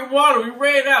borrow your water. We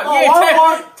ran out. Oh, yeah,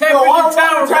 our tap water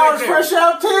tower's tower's right fresh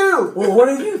out too. Well, what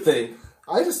did you think?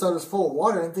 I just thought it was full of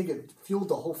water. I didn't think it fueled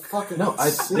the whole fucking No, I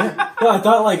city. I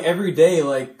thought like every day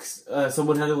like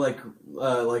someone had to like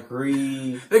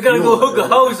They gotta go hook a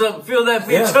hose up and fill that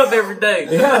bitch Yeah. up every day.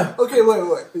 Yeah, Okay,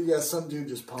 wait. Yeah, some dude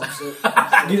just pumps it.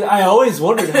 dude, I always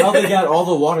wondered how they got all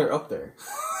the water up there.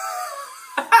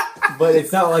 But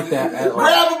it's not like that at all.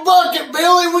 Grab a bucket,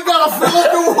 Billy. We gotta fill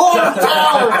up the water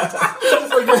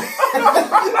tower.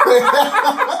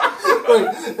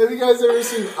 Wait, have you guys ever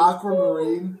seen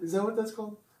Aquamarine? Is that what that's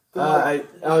called? On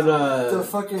the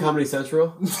fucking- Comedy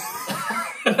Central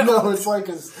No, it's like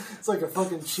a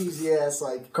fucking cheesy ass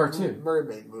like Cartoon.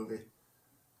 mermaid movie.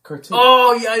 cartoon.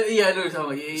 Oh yeah, I know what you're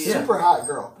talking about. Yeah. Super hot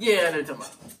girl. Yeah, I know what you're talking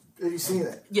about. Have you seen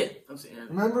it? Yeah, I'm saying.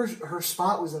 Remember, her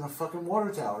spot was in a fucking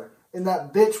water tower, and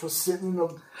that bitch was sitting in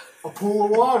a pool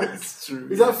of water. It's true.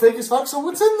 Is that fake as fuck? So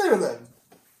what's in there then?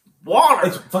 Water?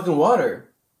 It's fucking water.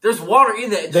 There's water in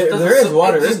that. It just There doesn't is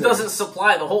water It just in there. doesn't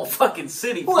supply the whole fucking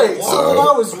city. full Wait, of so water.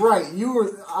 I was right.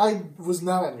 I was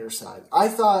not on your side. I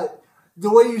thought the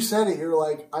way you said it, you're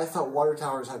like, I thought water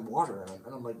towers had water in them,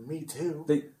 and I'm like, me too.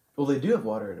 They do have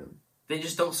water in them. They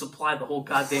just don't supply the whole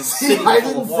goddamn See, city I full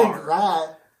didn't of think water.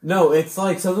 that. No, it's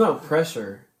like something about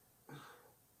pressure.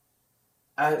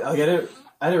 I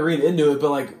didn't read into it, but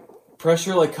like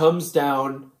pressure like comes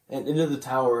down and into the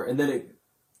tower, and then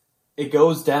it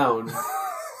goes down.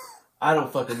 I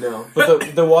don't fucking know,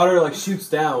 but the water like shoots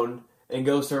down and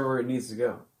goes to where it needs to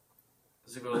go.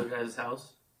 Does it go to the guy's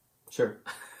house? Sure.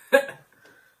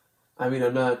 I mean,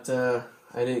 I'm not.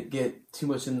 I didn't get too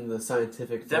much into the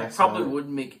scientific. That facts probably on it.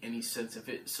 wouldn't make any sense if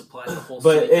it supplied the whole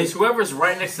But city. Because it- whoever's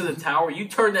right next to the tower, you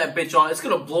turn that bitch on, it's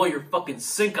gonna blow your fucking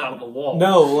sink out of the wall.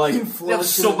 No, like You They have flush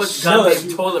so it, much No, goddamn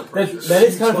you- toilet pressure. that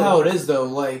is kind of how it is, though.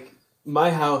 Like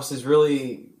my house is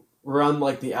really we're on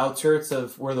like the outskirts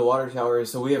of where the water tower is,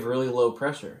 so we have really low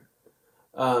pressure.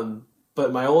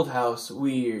 But my old house,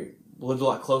 we lived a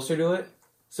lot closer to it,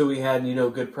 so we had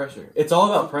good pressure. It's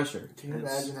all about pressure. Can you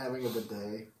imagine having a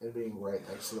bidet and being right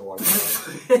next to the water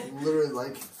tower? Literally,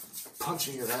 like,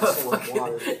 punching your asshole with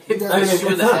water. You'd have I mean, to it's Sure,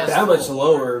 not that has that to much go.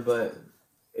 lower, but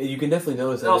you can definitely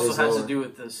notice It that also it is has lower. to do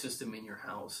with the system in your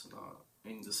house,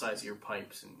 and the size of your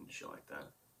pipes and shit like that.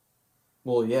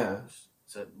 Well, yeah,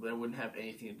 So that wouldn't have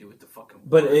anything to do with the fucking.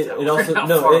 but water it tower, also how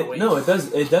far away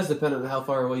it does depend on how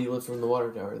far away you live from the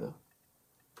water tower, though.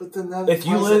 But then that If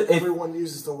you implies live- that if- everyone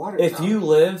uses the water If tower. you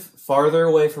live farther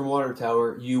away from water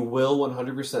tower, you will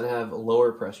 100% have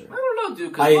lower pressure. I don't know,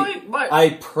 dude. Because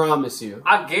I promise you.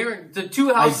 I guarantee the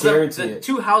two houses. guarantee The it.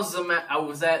 2 houses I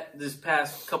was at this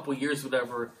past couple years,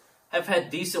 whatever, have had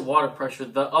decent water pressure.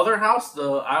 The other house, the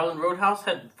Island Road house,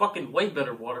 had fucking way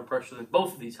better water pressure than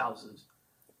both of these houses.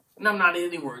 And I'm not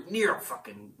anywhere near a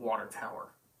fucking water tower.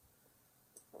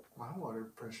 My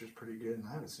water pressure's pretty good, and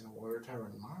I haven't seen a water tower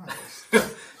in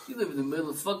miles. You live in the middle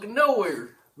of fucking nowhere.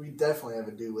 We definitely have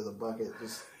a dude with a bucket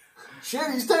just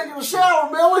Shit, he's taking a shower,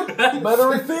 Billy. Better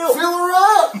refill. Fill her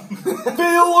up.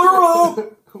 Fill her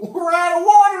up. We're out of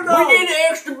water now. We need an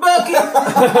extra bucket.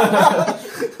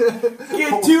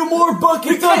 Get 2 more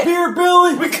buckets up here,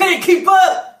 Billy. We can't keep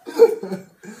up.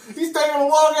 He's taking a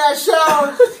long ass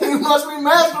shower. He must be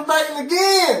masturbating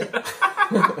again.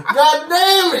 God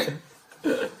damn it.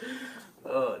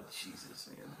 Oh, Jesus,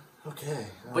 man. Okay.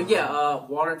 But yeah,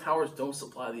 water towers don't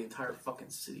supply the entire fucking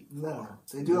city. No,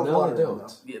 they do have No, water. they don't.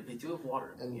 Though. Yeah, they do have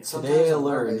water. And Yeah. sometimes Today I a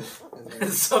learned. mermaid in there.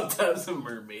 Sometimes a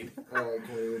mermaid. All right,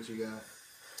 Cody, what you got?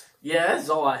 Yeah, that's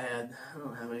all I had. I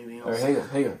don't have anything else. All right,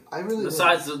 hang on. I really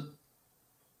Besides the...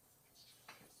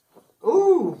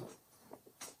 Ooh.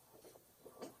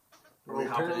 Are we Well,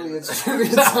 hopping apparently in? it's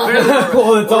trivia time.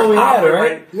 Well, that's all we had,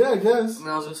 right? Yeah, I guess. And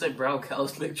I was going to say brown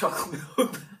cows make chocolate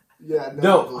milk. Yeah.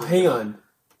 No, hang on.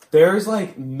 There's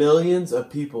like millions of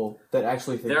people that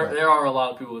actually think that. There are a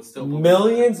lot of people that still believe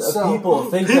Millions of So- people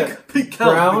think that Pink cow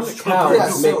brown makes cows chocolate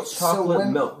Yeah, make so chocolate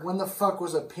when, milk. when the fuck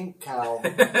was a pink cow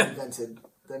invented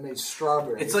that made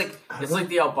strawberries? It's like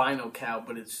the albino cow,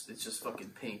 but it's just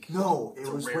fucking pink. No, It's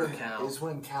it a was rare when cow. it was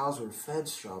when cows were fed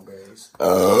strawberries.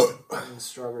 And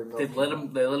strawberry milk. They let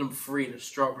them free in a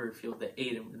strawberry field. They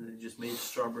ate them, and they just made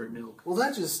strawberry milk. Well,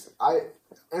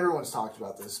 everyone's talked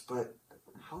about this, but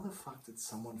how the fuck did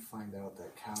someone find out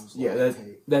that cows Yeah,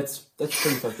 lactate? that's pretty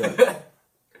fucked up.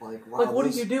 Like, wow, Like, what are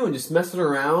you doing? Just messing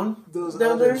around Those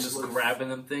down there? others- Just grabbing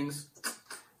them things.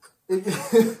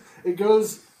 It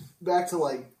goes back to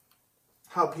like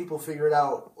how people figured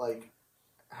out like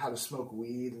how to smoke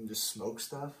weed and just smoke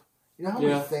stuff. You know how Yeah.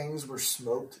 many things were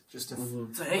smoked just to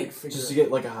So hey, figure Just to get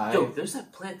like a high. yo, there's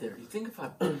that plant there. You think if I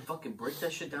fucking break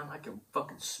that shit down, I can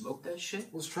fucking smoke that shit?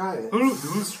 Let's try it.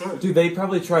 Let's try it. Dude, they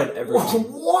probably tried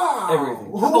everything. Wow!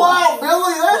 Everything. Wow,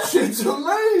 Billy, that shit's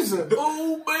amazing.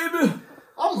 Oh, baby!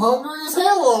 I'm hungry as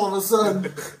hell all of a sudden.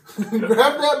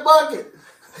 Grab that bucket.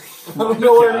 I don't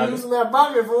know what you're using that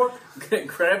bucket for.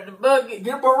 Grab the bucket.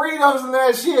 Get burritos in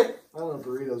that shit. I don't know if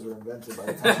burritos were invented by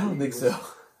the time. I don't think so.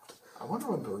 I wonder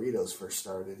when burritos first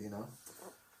started, you know?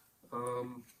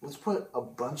 Let's put a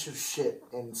bunch of shit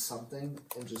in something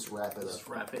and just wrap it up. Just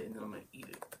wrap it and then I'm gonna eat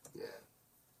it. Yeah.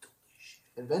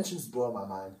 Inventions blow my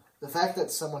mind. The fact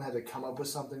that someone had to come up with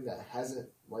something that hasn't,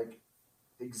 like,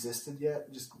 existed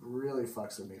yet just really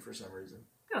fucks with me for some reason.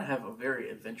 You gotta have a very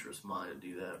adventurous mind to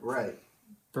do that. Right.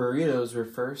 Burritos were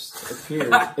first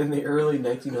appeared in the early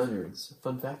 1900s.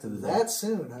 Fun fact of the day. That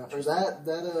soon, huh? Or that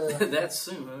That's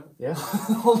soon, huh? Yeah.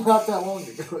 not that long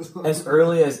ago. As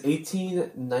early as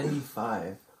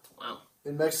 1895 Wow.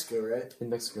 In Mexico, right? in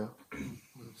Mexico.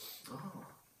 Oh.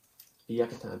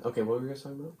 Yucatan. Okay, what were you guys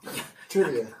talking about?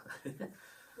 Trivia.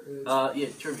 Yeah,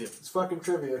 trivia. It's fucking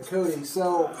trivia. Cody,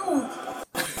 so...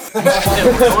 Yeah,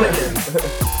 we're going again.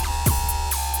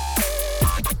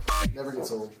 Never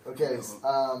gets old. Okay,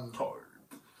 Hard.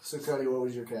 so Cody, what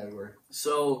was your category?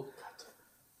 So,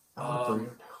 I want a burrito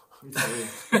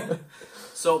now. Me too.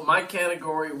 so my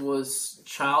category was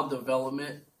child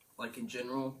development, like in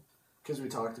general. Because we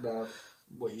talked about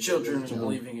what you Children did.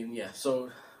 believing in, yeah. So,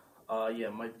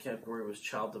 my category was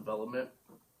child development.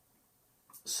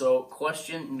 So,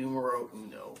 question numero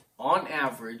uno. On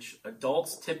average,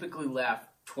 adults typically laugh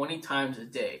 20 times a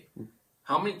day.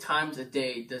 How many times a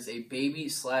day does a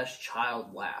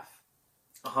baby/child laugh?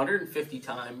 150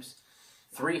 times,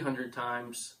 300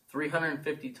 times,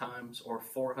 350 times, or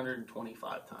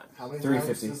 425 times? How many times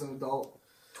 350. does an adult?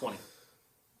 20.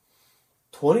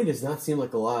 20 does not seem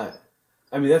like a lot.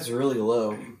 I mean, that's really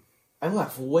low. I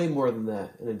laugh way more than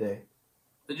that in a day.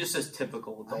 It just says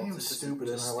typical adults. I am It's just- stupid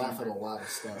and just I laugh at a standard. lot of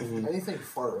stuff. Mhm. Anything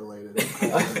fart related.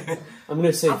 I'm going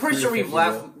to say I'm pretty sure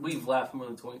 350 we've laughed more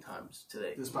than 20 times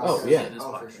today. This Oh, podcast. yeah. This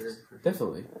Oh, for podcast. sure. though.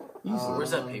 Definitely. Easy.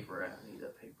 Where's that paper at? I need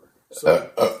that paper. So,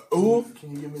 Ooh.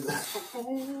 can you give me the?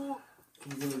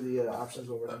 Can you give me the options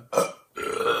one more time?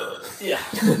 Yeah.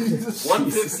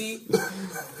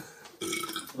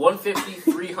 150,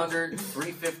 300,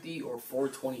 350, or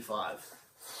 425.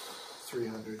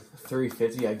 300.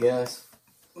 350, I guess.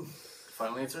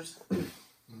 Final answers?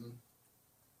 Mm-hmm.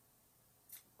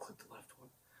 Click the left one.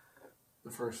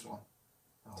 The first one.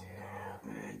 Oh,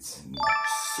 Damn it.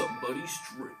 Somebody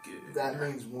stricken. that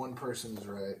means one person is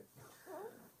right.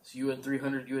 So you had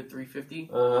 300, you had 350?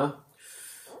 Uh-huh.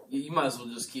 You might as well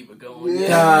just keep it going. Yeah.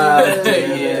 God yeah,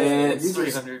 damn it. it's You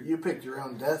just- 300. You picked your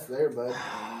own death there, bud.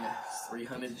 Yeah, it's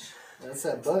 300. That's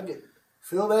that bucket.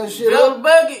 Fill that shit Fill up. the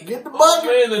bucket! Get the Oh, bucket.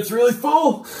 man, that's really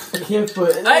full. I can't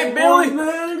put any Hey, more Billy. than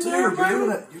that in Dude,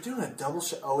 there, you're doing a double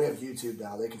shot. Oh, we have YouTube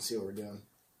now. They can see what we're doing.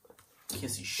 You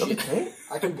can't see shit. Okay.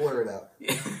 I can blur it out.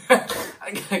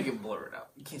 I can blur it out.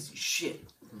 You can't see shit.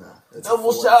 Nah, it's Double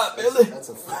a four. shot, Billy. That's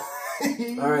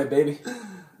a All right, baby.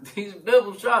 These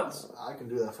double shots. I can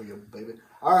do that for you, baby.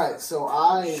 All right, so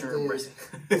I Sure, Mercy.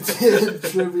 did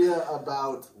trivia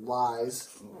about lies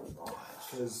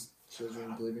because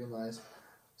children believing in lies.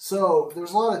 So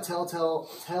there's a lot of telltale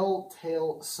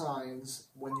signs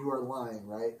when you are lying,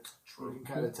 right? You can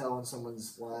kind of tell when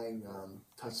someone's lying,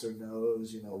 touch their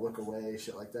nose, look away,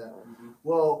 shit like that. Mm-hmm.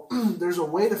 Well, there's a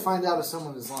way to find out if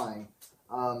someone is lying.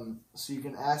 So you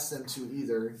can ask them to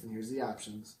either, and here's the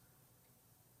options,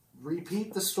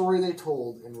 repeat the story they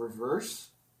told in reverse,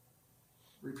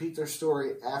 repeat their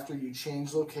story after you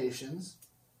change locations,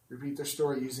 repeat their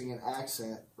story using an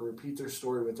accent, or repeat their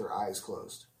story with their eyes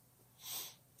closed.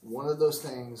 One of those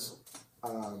things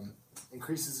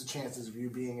increases the chances of you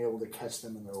being able to catch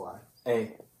them in their lie.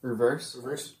 A. Reverse.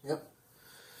 Reverse? Yep.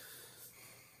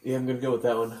 Yeah, I'm going to go with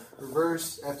that one.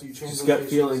 Reverse after you change Just gut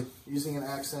locations feeling. using an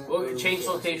accent. Well, or change with-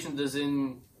 locations as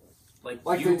in, Like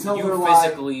you, they tell you their lie.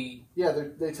 physically. Yeah,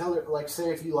 they tell her, like,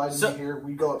 say if you lied to So- me here,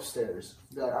 we go upstairs.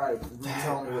 Be like, all right,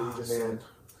 tell me what you just said.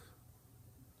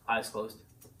 Eyes closed.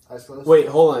 Eyes closed? Wait,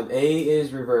 hold on. A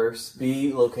is reverse.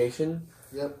 B, location.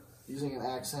 Yep. Using an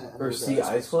accent. and Or with C,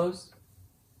 eyes closed.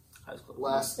 Eyes closed.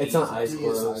 Last It's not D eyes is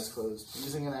closed. eyes closed.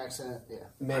 Using an accent, yeah.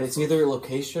 Man, it's either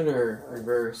location or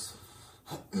reverse.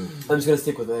 I'm just going to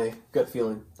stick with A. Gut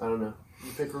feeling. I don't know.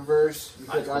 You pick reverse, you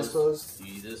pick eyes closed.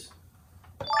 Jesus.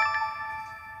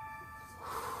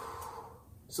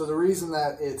 So the reason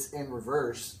that it's in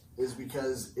reverse is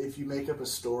because if you make up a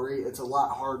story, it's a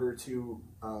lot harder to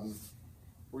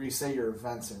where you say your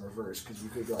events in reverse because you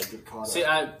could get caught See,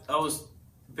 up. I was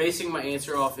basing my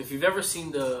answer off. If you've ever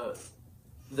seen the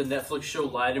Netflix show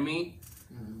Lie to Me,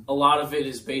 a lot of it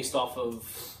is based off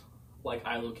of like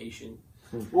eye location.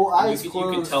 Well, eyes You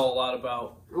closed. can tell a lot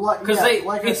about Like, because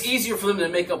yeah, it's easier for them to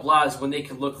make up lies when they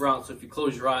can look around. So if you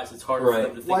close your eyes, it's harder for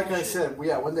them to think. Like of I shit. said,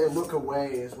 yeah, when they look away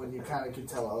is when you kind of can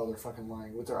tell, oh, they're fucking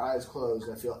lying. With their eyes closed,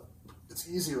 I feel it's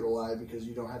easier to lie because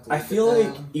you don't have to. I look feel at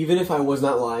like them. even if I was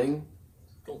not lying,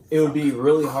 it would be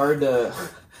really hard to...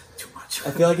 Too much.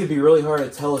 I feel like it'd be really hard to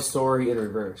tell a story in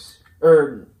reverse.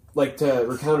 Or, like, to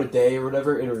recount a day or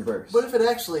whatever in reverse. But if it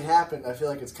actually happened, I feel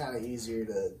like it's kind of easier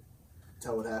to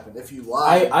tell what happened. If you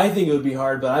lie, I think it would be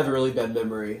hard, but I have a really bad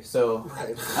memory, so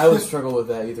right, I would struggle with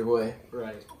that either way.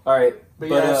 right. All right, But,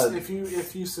 but yes,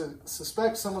 if you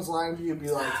suspect someone's lying to you, be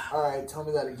like, all right, tell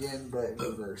me that again, but in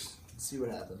reverse. See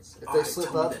what happens. If they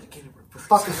slip up,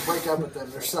 fucking break up with them.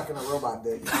 They're sucking a robot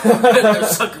dick. They're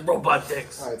sucking robot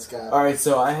dicks. All right, Scott. all right.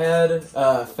 So I had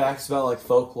facts about like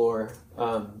folklore.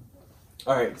 All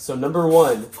right, so number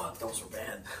one, Fuck, those were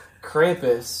bad.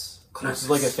 Krampus, which is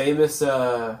like a famous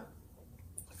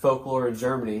folklore in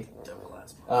Germany. Devil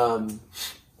ass.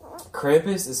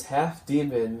 Krampus is half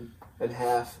demon and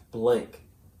half blank.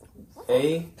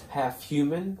 A, half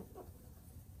human,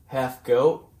 half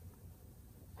goat,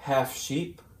 half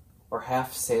sheep, or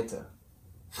half Santa.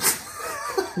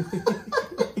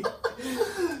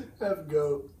 Have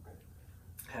goat.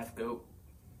 Half goat.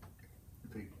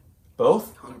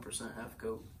 Both? 100% half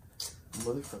goat.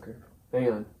 Motherfucker.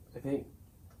 Hang on. I think.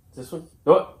 Is this one?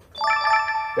 Oh!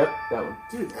 Yep, that one.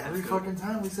 Dude, every fucking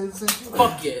time we say the same thing.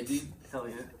 Fuck yeah, dude. Hell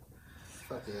yeah.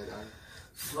 Fuck yeah, dog.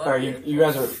 Fuck Alright, yeah. you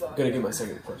guys are Fuck gonna yeah. get my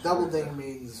second question. Double ding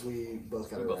means we both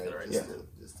got We it both right. got it right, Just yeah.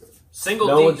 just to- Single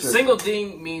No ding. one should- Single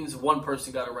ding means one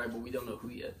person got it right, but we don't know who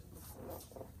yet.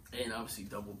 And obviously,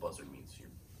 double buzzer means you're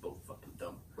both fucking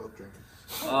dumb. both drinking.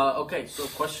 Okay, so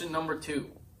question number 2.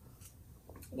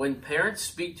 When parents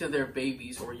speak to their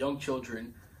babies or young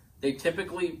children, they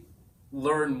typically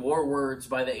learn more words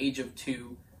by the age of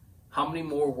 2. How many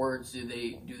more words do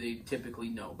they typically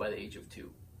know by the age of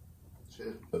 2?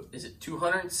 Shit. Is it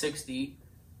 260,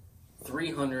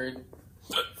 300,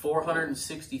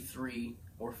 463,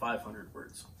 or 500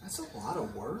 words? That's a lot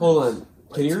of words. Hold on. Can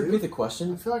Like you two? repeat the I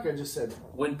question? feel like I just said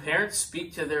When parents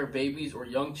speak to their babies or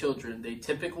young children, they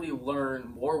typically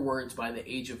learn more words by the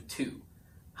age of 2.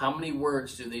 How many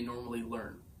words do they normally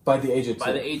learn? By the age of 2.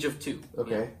 By the age of 2.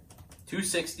 Okay. Yeah.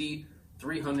 260,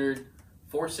 300,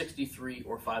 463,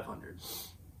 or 500.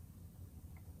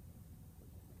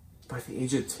 By the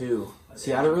age of 2.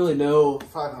 See, I don't really know.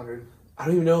 500. I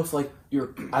don't even know if like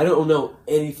I don't know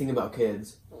anything about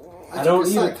kids. I I don't took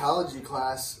a even- psychology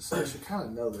class, so I should kind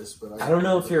of know this, but I don't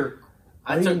know if you're.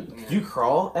 I I mean, took- do you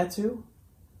crawl at 2?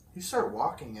 You start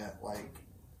walking at like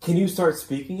Can you start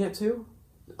speaking at 2?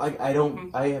 I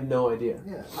don't. I have no idea.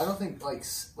 yeah. I don't think like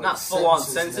Not full on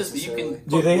sentences sentences, but you necessarily. can.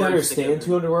 Do put they words understand together.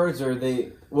 200 words, or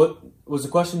they? What was the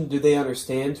question? Do they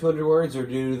understand 200 words, or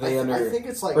do they I think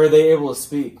it's like Or are they able to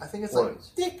speak? I think it's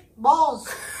words? like dick balls.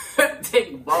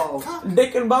 Dick balls. cock.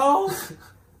 Dick and balls.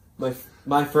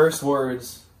 my first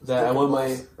words that I want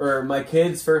my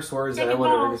kids' first words that I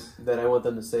want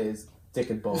them to say is dick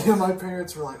and balls. Yeah, my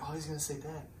parents were like, "Oh, he's gonna say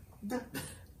that."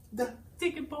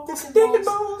 Dick and balls. Dick and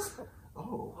balls.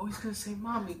 Oh, he's gonna say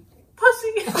mommy. Pussy.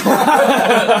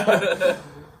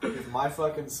 If my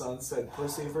fucking son said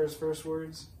pussy for his first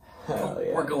words, Hell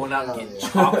yeah. We're going out and getting yeah.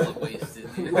 chocolate wasted.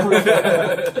 I'm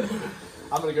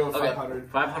gonna go with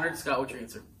 500. 500. Scott, what's your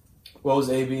answer? What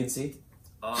was A, B, and C?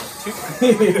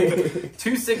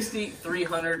 260,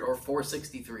 300, or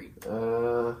 463,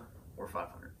 or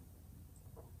 500.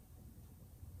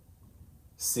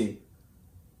 C.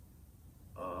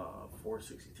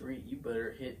 463. You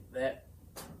better hit that.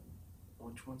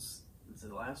 Which one's is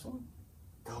the last one?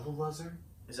 Double buzzer?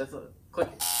 Is that the click?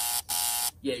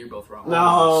 Yeah, you're both wrong. No.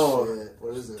 Oh, shit.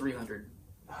 What is it? 300.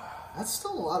 That's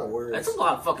still a lot of words. That's a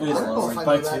lot of fucking I don't know words. if I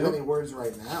By know that two? many words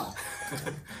right now.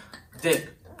 Dick,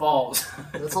 balls.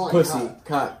 That's all I Pussy, got.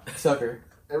 cock, sucker.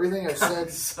 Everything I've said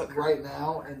Sucker. right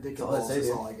now and dick and all I balls say, is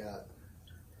dude. all I got.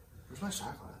 Where's my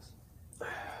shot glass?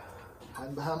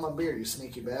 Hiding behind my beard, you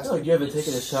sneaky I feel bastard. like you haven't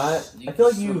taken a shot. I feel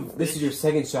like this is your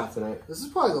second shot tonight. This is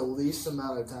probably the least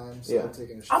amount of times Yeah. I've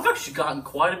taken a shot. I've actually gotten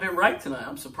quite a bit right tonight.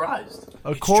 I'm surprised.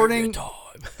 According to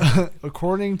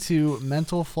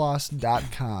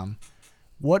mentalfloss.com,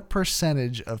 what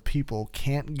percentage of people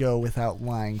can't go without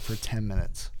lying for 10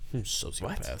 minutes?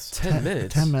 Sociopaths. 10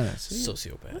 minutes? 10 minutes.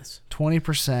 Sociopaths.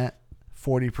 20%,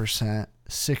 40%,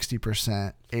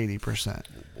 60%, 80%.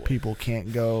 People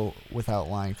can't go without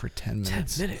lying for 10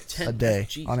 minutes. 10 minutes? A day,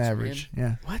 Jesus, on average.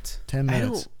 Yeah. What? 10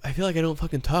 minutes. I feel like I don't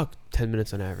fucking talk 10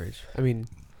 minutes on average. I mean,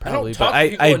 I don't probably, talk but to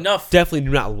people I enough definitely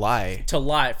do not lie. to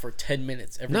lie for 10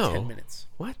 minutes. Every No. 10 minutes.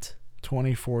 What?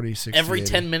 20, 40, 60. Every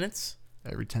 80. 10 minutes?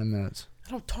 Every 10 minutes.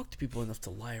 I don't talk to people enough to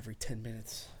lie every 10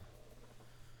 minutes.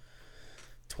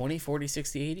 20, 40,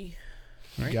 60, 80?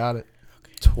 You Right. got it.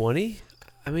 20?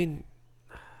 I mean,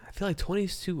 I feel like 20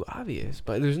 is too obvious,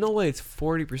 but there's no way it's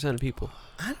 40% of people.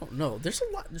 I don't know. There's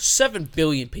a lot. There's 7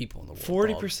 billion people in the world.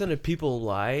 40% of people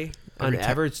lie on Every 10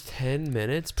 average 10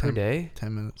 minutes per 10 day.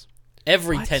 10 minutes.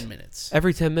 Every What? 10 minutes.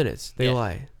 Every 10 minutes, they Yeah.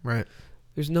 lie. Right.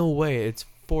 There's no way it's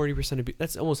 40% of people.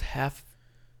 That's almost half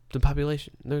the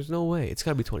population. There's no way. It's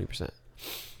got to be 20%.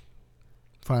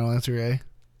 Final answer A.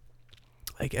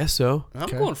 I guess so. I'm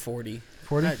Okay. going 40.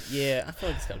 40? Yeah, I feel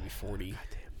like it's got to be 40.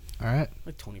 All right.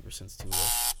 Like 20% is too low.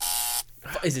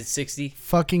 Is it 60?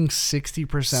 Fucking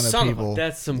 60% of Son of a- people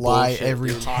That's some lie bullshit, every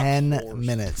dude. 10 Hot horse.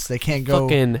 minutes. They can't go.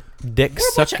 Fucking dick We're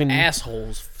a bunch of sucking.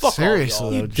 assholes. Fuck Seriously,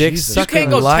 all though, y'all. dick Jesus. You sucking. can't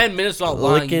go li- 10 minutes without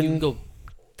lying. You licking- can go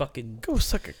fucking... Go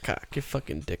suck a cock, you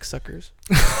fucking dick suckers.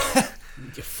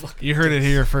 You fucking You heard it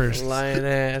here first. Lying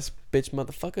ass bitch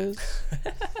motherfuckers.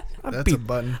 That's a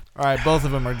button. All right, both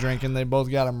of them are drinking. They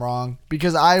both got them wrong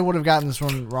because I would have gotten this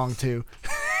one wrong too.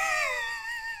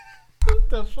 What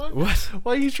the fuck? What?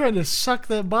 Why are you trying to suck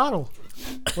that bottle?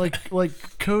 Like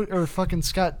or fucking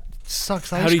Scott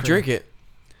sucks ice How do you cream. drink it?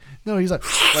 No, he's like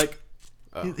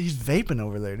Oh. he's vaping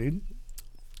over there, dude.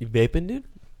 You vaping, dude?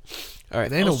 All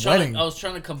right. It ain't a wedding. I was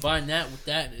trying to combine that with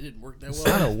that, and it didn't work that It's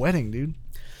not well. a wedding, dude.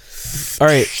 All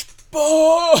right.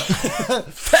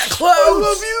 Fat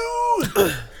clouds!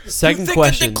 you. Second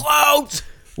question. Clouds!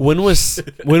 When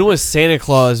was Santa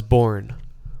Claus born?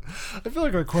 I feel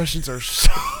like our questions are so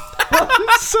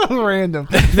random.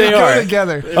 They go are.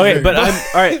 together. Okay, but I'm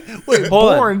all right. Wait,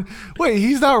 hold on. born? Wait,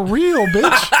 he's not real,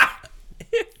 bitch.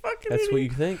 That's what you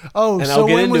think? Oh, And so I'll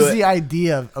get when into was it. the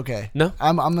idea? Okay, No.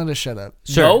 I'm gonna shut up.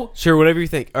 Sure. No? Sure, whatever you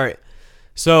think. All right.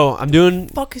 So I'm doing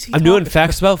Fuck is he I'm doing talking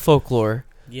facts about folklore.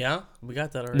 Yeah, we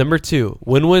got that already. Number 2.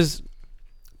 When was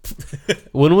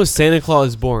Santa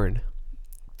Claus born?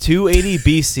 280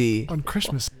 BC. On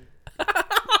Christmas.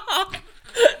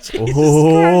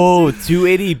 Oh,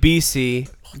 280 BC,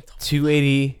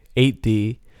 280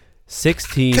 AD,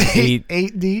 1680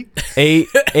 8D. 8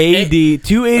 AD,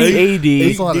 280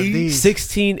 That's a lot of AD, Ds.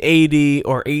 1680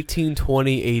 or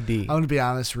 1820 AD. I'm gonna be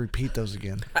honest. Repeat those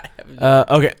again.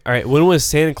 Okay, all right. When was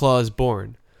Santa Claus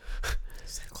born?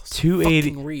 280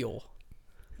 Fucking real.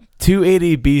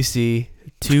 280 BC,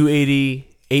 280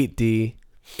 AD.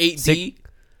 8D?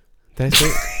 Did I say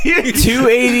it?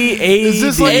 280 AD. Is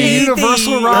this like a 8D.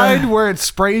 universal ride where it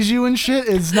sprays you and shit?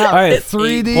 It's not All right,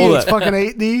 3D. hold It's up. fucking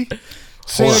 8D.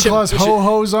 Santa up. Claus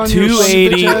ho-hos on your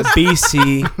 280 bitch ass.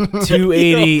 BC,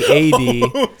 280 AD,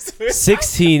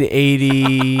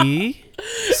 1680.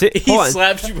 He Hold on.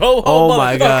 slaps you. Oh, Oh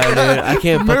my god, dude. I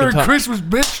can't Merry fucking talk. Christmas,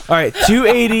 bitch. All right,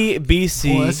 280 Oh,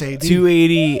 BC, that's AD.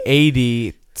 280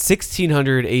 AD,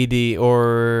 1600 AD,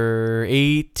 or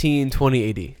 1820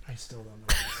 AD. I still don't know.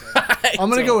 I'm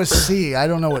gonna go with C. I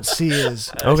don't know what C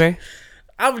is. Okay.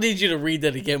 I would need you to read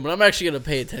that again, but I'm actually gonna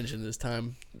pay attention this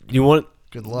time. You want?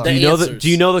 Good luck. The Do you know the? answers. Do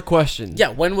you know the question? Yeah,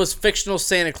 when was fictional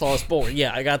Santa Claus born?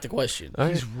 Yeah, I got the question. All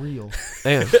right. He's real.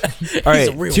 Damn. All right.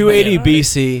 a real 280 man.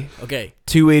 BC, Okay,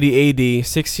 280 AD,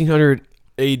 1600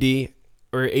 AD,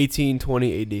 or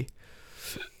 1820 AD.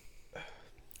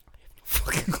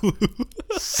 fucking clue.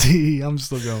 C. I'm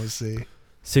still going with C.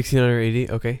 1600 AD.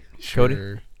 Okay. Cody.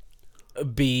 Sure.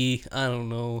 B. I don't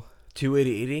know.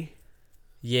 280 AD.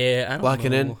 Yeah, I don't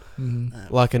Locking know. in?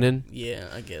 Mm-hmm. Locking in. Yeah,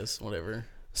 I guess whatever.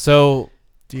 So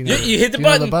Do you know? You hit the do you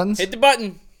know button. buttons? Hit the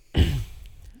button. I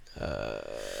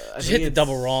Just think hit the it's-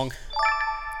 double wrong.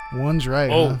 One's right.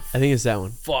 Oh, Huh? I think it's that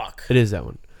one. fuck. It is that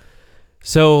one.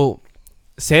 So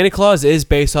Santa Claus is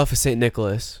based off of Saint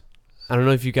Nicholas. I don't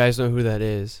know if you guys know who that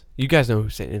is. You guys know who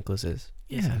Saint Nicholas is.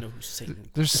 Yes, I Yeah. know who's Satan.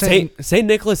 There's Saint. Saint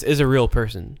Nicholas is a real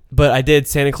person, but I did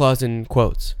Santa Claus in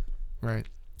quotes. Right.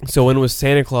 So when was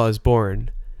Santa Claus born?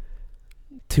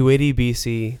 280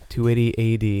 BC, 280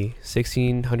 AD,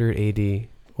 1600 AD,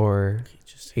 or Okay,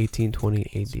 just 1820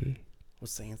 AD.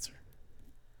 what's the answer?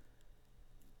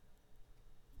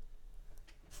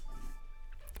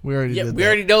 We already Yeah, did we that.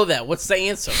 already know that. What's the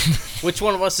answer? Which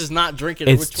one of us is not drinking?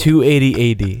 Or It's which one?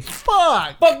 280 AD.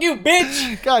 Fuck. Fuck you,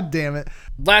 bitch. God damn it.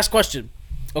 Last question.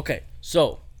 Okay,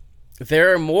 so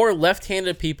there are more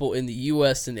left-handed people in the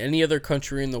U.S. than any other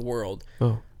country in the world.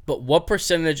 Oh. But what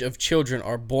percentage of children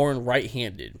are born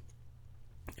right-handed?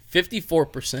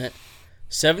 54%,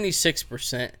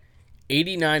 76%,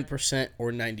 89%,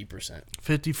 or 90%?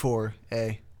 54.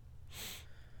 A.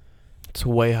 It's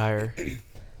way higher.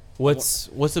 What's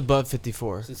above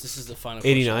 54? Since this is the final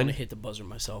question, 89? I'm going to hit the buzzer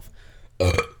myself.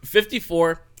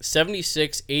 54,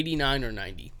 76, 89, or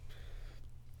 90?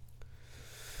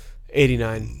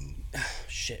 89.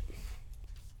 Shit.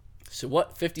 So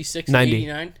what? 56 and 90.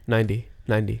 89?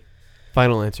 90.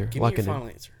 Final answer. Give Lock me it your in.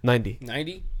 final answer. 90.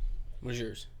 90? What's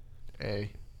yours? A.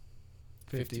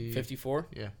 50, 54?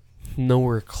 Yeah.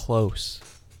 Nowhere close.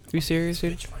 Are you serious,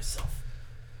 dude? Bitch myself.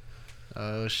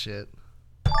 Oh shit.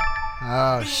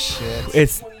 Oh shit.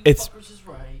 It's Fuckers is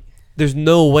right. there's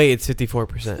no way it's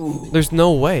 54%. There's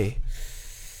no way.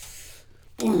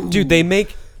 Dude, they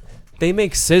make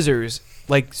scissors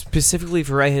like specifically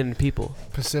for right-handed people.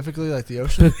 Specifically, like the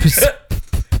ocean.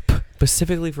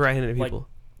 Specifically for right-handed Like- people.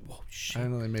 Whoa, I shit.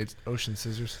 didn't know they made ocean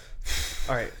scissors.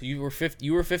 All right, you were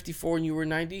 54 and you were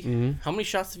 90. Mhm. How many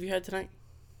shots have you had tonight?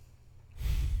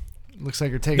 Looks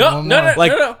like you're taking No, one no, more. no,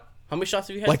 Like- no. How many shots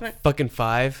have you had Like tonight? fucking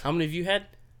 5. How many have you had?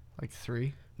 Like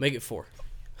 3. Make it 4.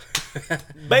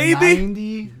 Baby.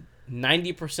 90.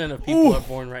 90% of people are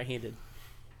born right-handed.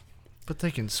 But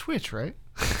they can switch, right?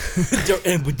 They're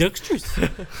ambidextrous.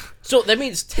 So that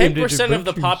means 10% of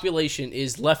the Ambidextrous. population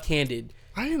is left-handed.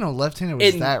 I didn't know left-handed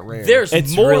was And that rare. there's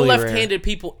It's more really rare. left-handed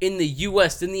people in the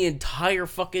U.S. than the entire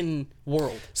fucking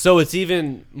world. So it's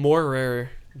even more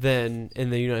rare than in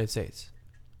the United States.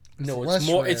 No, less it's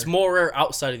more. rare. It's more rare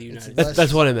outside of the United less- States.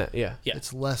 That's what I meant. Yeah. Yeah.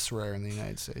 It's less rare in the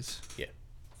United States.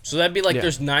 So that'd be like Yeah.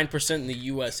 there's 9% in the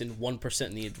U.S. and 1%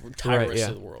 in the entire Right, rest yeah.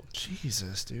 of the world.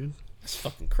 Jesus, dude. That's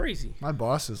fucking crazy. My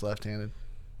boss is left-handed.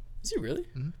 Is he really?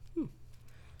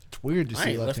 It's weird to I see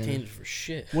ain't left-handed. left-handed for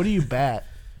shit. What do you bat?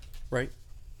 Right?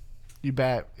 You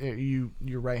bat.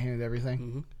 You're right-handed everything.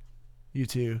 Mhm. You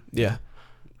too. Yeah.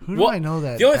 Who do Well, I know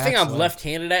that? The only thing bats I'm left?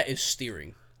 left-handed at is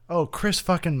steering. Oh, Chris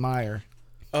fucking Meyer.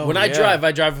 When I drive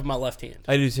with my left hand.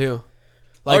 I do too.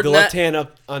 Like Other the than left that- hand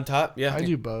up on top. Yeah. I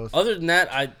do both. Other than that,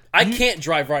 I can't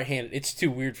drive right-handed. It's too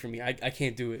weird for me. I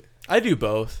can't do it. I do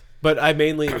both, but I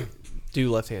mainly do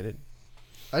left-handed.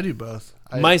 I do both.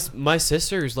 My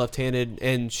sister is left-handed,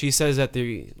 and she says that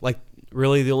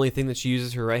really the only thing that she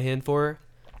uses her right hand for,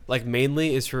 like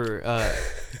mainly, is for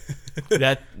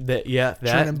that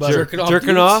Churning butter.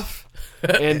 jerking off,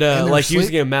 and her like sleep?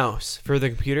 using a mouse for the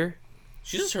computer.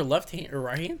 She uses her left hand or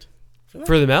right hand?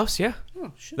 For the mouse, yeah,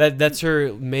 Oh shit. that's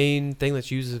her main thing that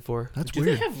she uses it for. That's Do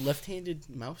weird. they have left-handed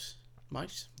mice? Yeah,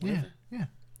 Whatever. yeah.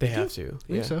 They have to. I think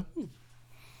Yeah. so.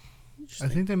 I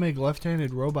think they make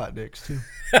left-handed robot dicks too.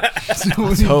 Let's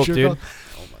Let's hope, dude. Oh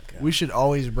my god. We should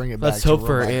always bring it back. Let's to hope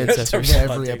for our robot dicks ancestors. in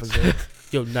Robot every dicks. episode.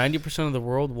 Yo, 90% of the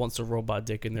world wants a robot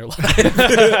dick in their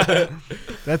life.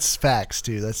 That's facts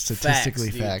too. That's statistically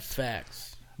dude, fact.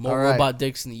 Facts. More All right. robot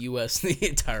dicks in the U.S. than the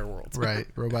entire world. Right.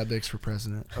 Robot dicks for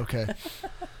president. Okay.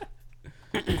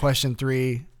 Question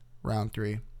 3, round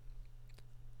 3.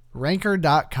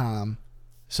 Ranker.com.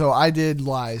 So I did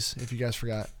lies, if you guys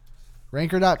forgot.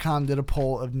 Ranker.com did a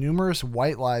poll of numerous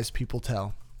white lies people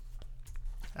tell.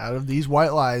 Out of these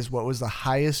white lies, what was the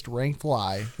highest ranked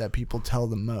lie that people tell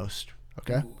the most?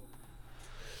 Okay.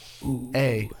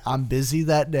 A, I'm busy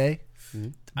that day.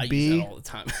 I B, use that all the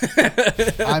time.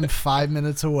 I'm 5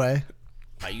 minutes away.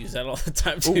 I use that all the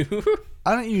time too.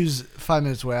 I don't use 5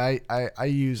 minutes away. I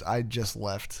use I just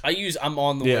left. I use I'm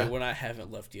on the Yeah. way when I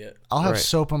haven't left yet. I'll have Right.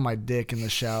 soap on my dick in the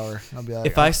shower. I'll be like,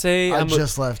 If I say I I'm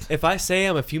just left. if I say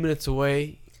I'm a few minutes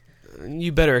away,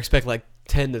 you better expect like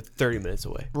 10 to 30 minutes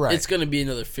away. Right. It's gonna be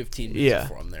another 15 minutes Yeah.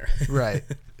 before I'm there. Right.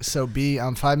 So B,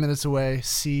 I'm 5 minutes away.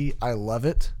 C, I love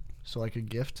it. So like a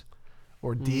gift.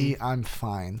 Or D, I'm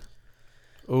fine.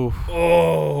 Ooh.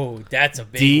 Oh, that's a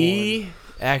big D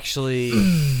actually.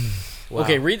 one. Wow.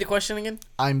 Okay, read the question again.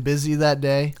 I'm busy that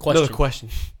day. Another question.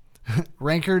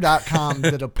 Ranker.com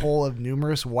did a poll of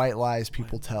numerous white lies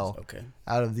people tell. Okay.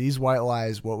 Out of these white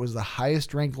lies, what was the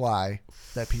highest ranked lie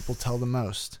that people tell the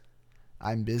most?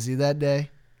 I'm busy that day.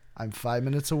 I'm 5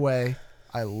 minutes away.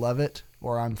 I love it.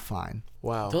 Or I'm fine.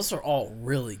 Wow. Those are all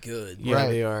really good. Yeah, Right.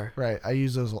 they are. Right. I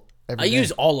use those every I day.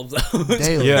 use all of those.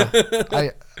 daily. Yeah.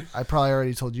 I probably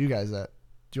already told you guys that.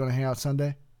 Do you want to hang out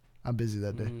Sunday? I'm busy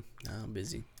that day. Nah, I'm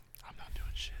busy. I'm not doing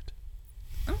shit.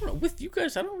 I don't know. With you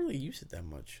guys, I don't really use it that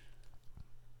much.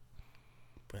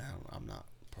 But I'm not.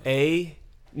 A.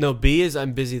 No, B is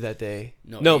I'm busy that day.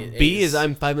 No, A B is is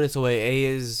I'm 5 minutes away.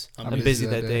 A is I'm busy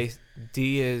that day.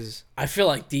 D is I feel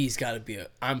like D's got to be a.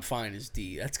 I'm fine as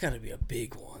D. That's got to be a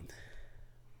big one.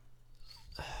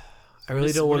 I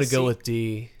really don't want to go with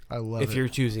D I love if it. you're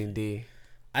choosing D.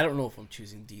 I don't know if I'm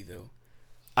choosing D though.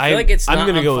 I feel like it's I'm not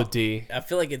going to I'm go fi- with D. I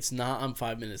feel like it's not. I'm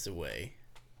 5 minutes away.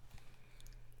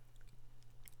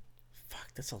 Fuck,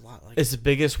 that's a lot. Like It's the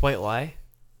biggest white lie.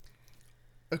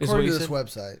 what According you to this said?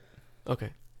 website, Okay.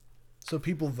 so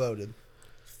people voted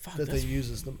fuck, that they that's, use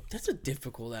as the. that's a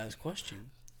difficult ass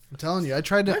question. I'm telling you, I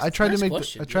tried to. Nice- I tried nice to make.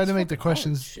 question, I dude. tried to It's make the fucking hard.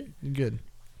 questions Shit. good.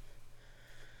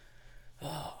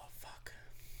 Oh fuck.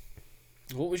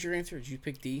 What was your answer? Did you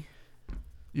pick D?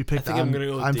 You picked. think I'm gonna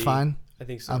go with I'm D. fine. I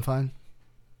think so. I'm fine.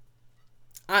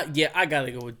 Yeah, I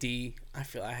gotta go with D. I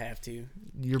feel I have to.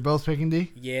 You're both picking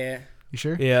D. Yeah. You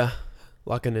sure? Yeah.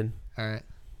 Locking in. All right.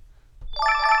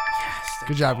 Yes.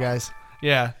 Good job, guys.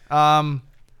 Yeah. I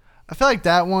feel like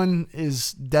that one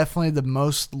is definitely the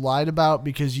most lied about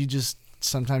because you just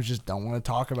sometimes just don't want to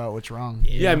talk about what's wrong.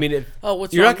 Yeah, I mean, Oh,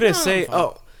 what's you're wrong? not going No, to say, I'm fine.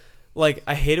 oh, like,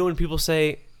 I hate it when people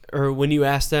say, or when you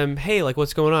ask them, hey, like,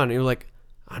 what's going on? And you're like,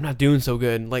 I'm not doing so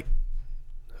good. Like,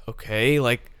 okay,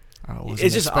 like, I wasn't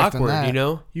it's just expecting awkward, that. you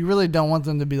know? You really don't want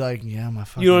them to be like, yeah, my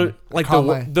fucking. You know, like, caught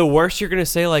my- the worst you're going to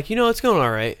say, like, it's going all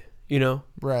right,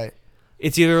 right.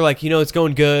 It's either like, it's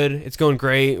going good, it's going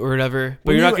great, or whatever. But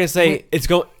When you're not you- going to say, when- it's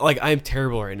going, like, I'm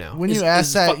terrible right now. When It's- you ask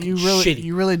it's that, fucking shitty.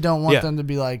 you really don't want Yeah. them to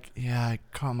be like, yeah, I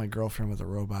caught my girlfriend with a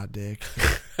robot dick.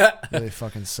 Really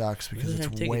fucking sucks because Really it's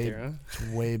gotta take it way there, huh? it's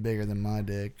way bigger than my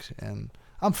dick, and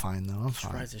I'm fine though. I'm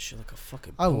fine. Rides this shit like a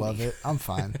fucking I pony. love it. I'm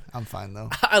fine. I'm fine though.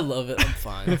 I love it. I'm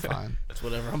fine. I'm fine. It's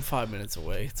whatever. I'm 5 minutes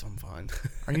away. I'm fine.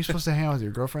 Are you supposed to hang out with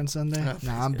your girlfriend Sunday?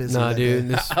 Nah, I'm busy. Nah, that dude,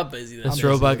 day. this I'm busy. this busy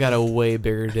robot that got a way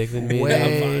bigger dick than me. I'm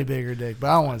Way fine. bigger dick, but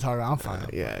I don't want to talk about. I'm fine.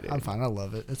 Yeah, dude. I'm fine. I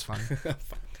love it. It's fine.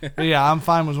 But yeah, I'm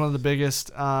fine was one of the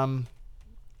biggest.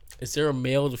 Is there a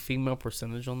male to female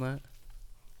percentage on that?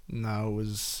 No, it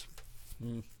was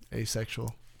Mm.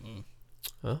 asexual.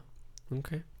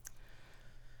 Okay.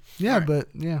 Yeah, Alright. but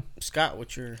yeah. Scott,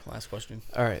 what's your last question?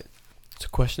 All right. So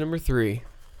question number 3.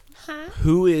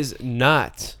 Who is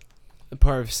not a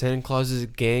part of Santa Claus's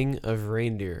gang of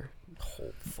reindeer?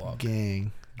 Oh fuck.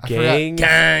 Gang. I Gang.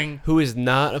 Gang. Who is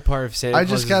not a part of Santa I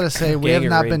Claus's just gotta say we gang have of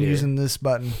not been reindeer? using this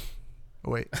button.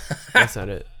 Oh, wait, That's not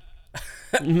it.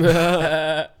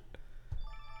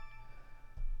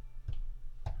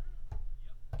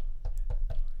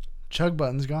 chug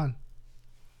button's gone.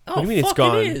 Oh, do you mean it's fuck,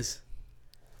 gone? It is.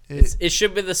 It, It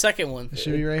should be the second one. it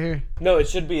should be right here. No, it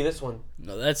should be this one.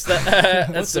 No, that's the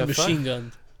that's What the the fuck? machine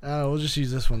gun. Oh, we'll just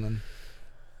use this one then.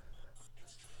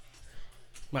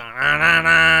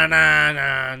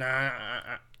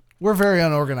 We're very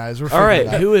unorganized. We're All right.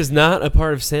 figuring it out. Who is not a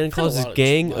part of Santa a Claus's lot of-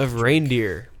 gang lot of of drink.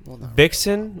 reindeer? Well, not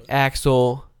Vixen,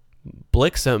 Axel,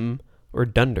 Blixum, or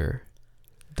Dunder?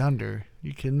 Dunder.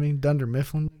 You kidding me? Dunder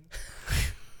Mifflin?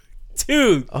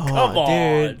 Dude, Oh, come on.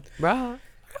 dude. Bro,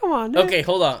 come on, dude. Okay,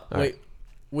 hold on. All Wait.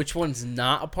 Which one's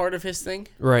not a part of his thing?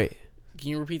 Right. Can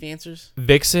you repeat the answers?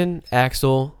 Vixen,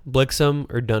 Axel, Blixum,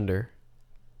 or Dunder?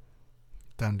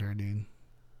 Dunder, dude.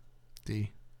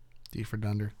 D. D for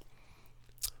Dunder.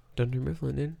 Dunder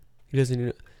Mifflin, dude. He doesn't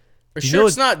even. Are You sure know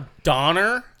it's not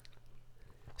Donner?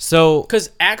 So,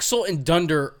 Because Axel and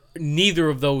Dunder, neither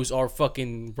of those are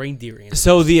fucking reindeer animals.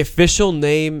 so the official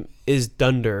name is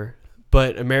Dunder,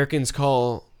 but Americans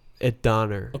call it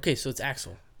Donner. Okay, so it's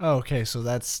Axel. Oh, okay. So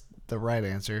that's the right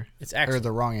answer. It's Or Axel.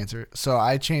 the wrong answer. So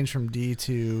I changed from D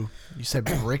to, you said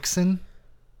Brixen?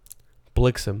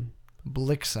 Blixum,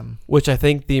 Blixum. which I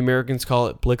think the Americans call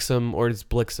it Blixum or it's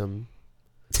Blixum.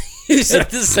 You said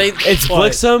the same. It's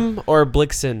twice. Blixum or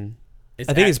Blixen.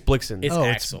 I think it's Blixen. It's oh,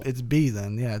 Axel. it's B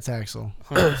then. Yeah, it's Axel.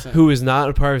 100%. Who is not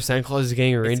a part of Santa Claus's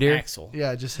gang of It's reindeer? Axel.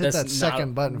 Yeah, just hit that not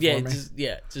second button yeah, for me.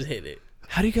 just hit it.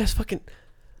 How do you guys fucking?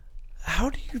 How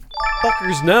do you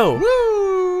fuckers know?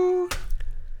 Woo!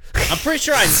 I'm pretty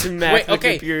sure I Smack wait. the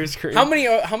Okay, computer screen. how many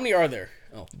are there?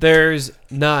 Oh, There's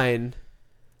 9.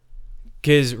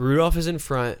 Because Rudolph is in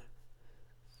front.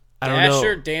 I don't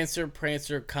Dasher, know. Dancer,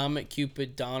 Prancer, Comet,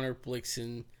 Cupid, Donner,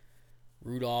 Blixen,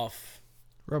 Rudolph,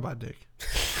 Robot Dick.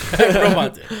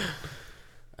 Robot Dick.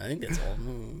 I think that's all.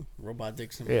 Robot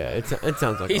Dick's in front. Yeah, it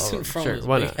sounds like He's all in of them. front Sure, of his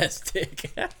why big not? ass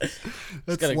dick.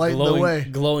 That's Got a lighting the way.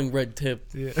 glowing red tip.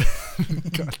 Yeah.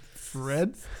 God.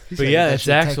 Red? You But gotta yeah, get that it's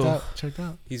shit Axel. checked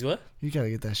out. He's what? You gotta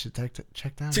get that shit checked out.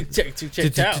 Checked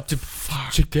out.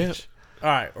 Checked out. All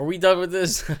right, are we done with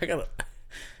this? I gotta.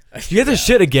 You get the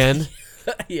shit again.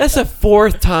 Yeah. That's the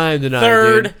 4th time tonight.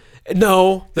 Third. Dude.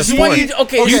 No, the This is why 4th. you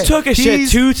okay. You took a shit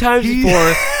he's- 2 times he-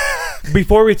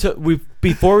 before we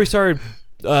started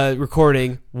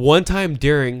recording. 1 time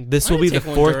during. This I will be didn't the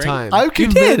take one 4th during. time. I'm You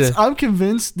convinced. did. I'm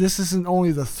convinced this isn't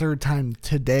only the 3rd time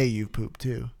today you pooped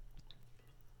too.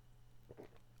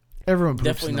 Everyone poops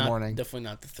Definitely in the not. morning. Definitely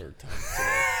not the 3rd time.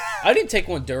 today. I didn't take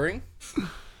one during.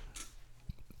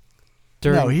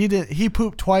 During, No, he did. He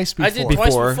pooped twice before. I did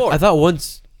twice before. I thought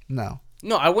once No,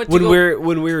 No, I went to when go.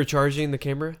 when we were charging the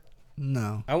camera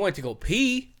no. I went to go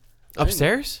pee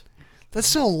upstairs. That's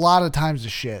still a lot of times to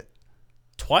shit.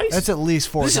 twice. That's at least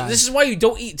 4 this, times. this is why you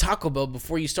don't eat Taco Bell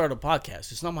before you start a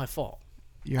podcast. It's not my fault.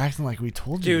 You're acting like we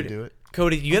told you Dude, to do it.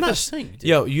 Cody, you I'm have not to saying,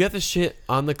 dude. you have to shit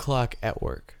on the clock at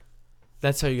work.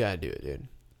 That's how you gotta do it, dude.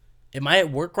 Am I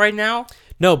at work right now?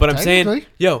 No, but I'm saying,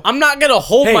 Technically. I'm not gonna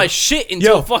hold Hey, my shit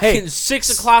until yo, fucking hey,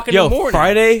 6 o'clock in the morning.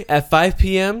 Friday at 5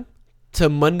 p.m. to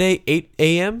Monday 8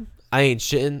 a.m. I ain't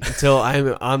shitting until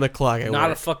I'm on the clock at Not a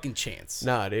work. fucking chance.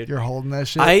 Nah, dude. You're holding that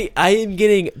shit. I am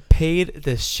getting paid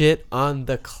the shit on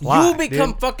the clock. You'll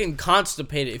become dude. fucking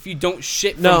constipated if you don't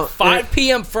shit from No, 5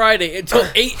 p.m. Friday until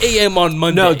 8 a.m. on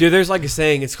Monday. No, dude. There's like a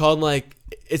saying. It's called like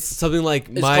it's something like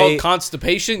It's called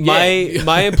constipation. Yeah.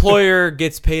 my employer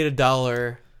gets paid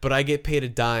 $1, but I get paid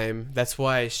 $0.10. That's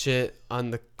why I shit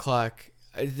on the clock.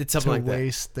 It's something to like that.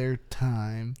 waste their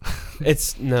time.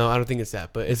 It's no, I don't think it's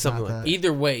that, but it's something not like that. that.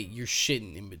 Either way, you're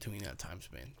shitting in between that time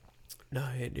span. No,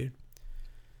 I ain't, dude.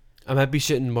 I might be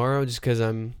shitting tomorrow just because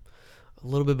I'm a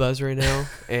little bit buzzed right now,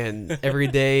 and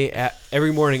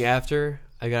every morning after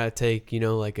I gotta take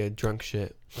like a drunk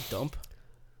shit. A dump?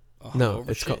 A No, hungover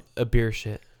it's shit? called a beer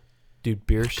shit. Dude,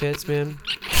 beer shits, man,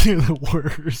 They're the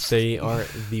worst. they are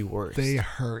the worst. They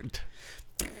hurt.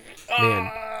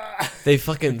 Man, they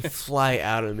fucking fly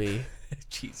out of me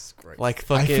Jesus Christ. like I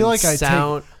fucking feel like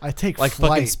sound, I take like flight.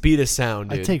 fucking speed of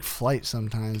sound, I dude. take flight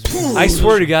sometimes. I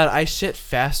swear to God, I shit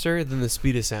faster than the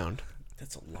speed of sound.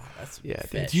 That's a lot. That's Yeah,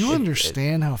 fat dude. Do you shit.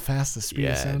 understand how fast the speed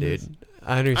of Yeah, sound dude. is?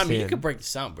 I I understand. mean, you could break the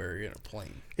sound barrier in a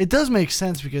plane. It does make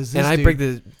sense because this and I dude, break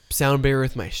the sound barrier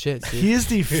with my shit, dude. he is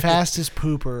the fastest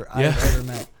pooper Yeah. I've ever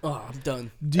met. Oh, I'm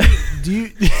done. Do you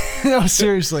no,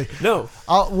 seriously. No,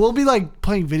 We'll be like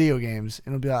playing video games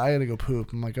and it'll be like, I gotta go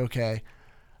poop. I'm like, okay.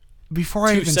 Before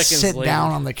I 2 even seconds sit later.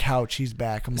 down on the couch, he's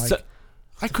back. I'm like, So-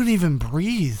 I couldn't even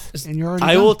breathe. And you're already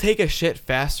I done. will take a shit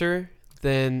faster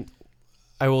than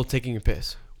I will taking a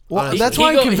piss. Well, honestly. that's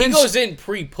why I'm he convinced. goes in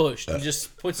pre-pushed and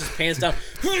just puts his pants down.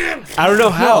 I don't know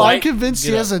how. No, I'm Right? convinced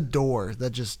he Get has a door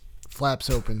that just flaps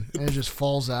open and it just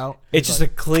falls out. It's just a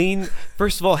clean.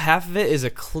 First of all, half of it is a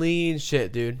clean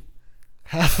shit, dude.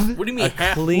 half of it. What do you mean? A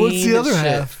half? clean. What's the other shit.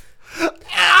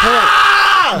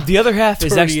 half? The other half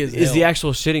is Dirty as the hell.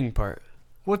 actual shitting part.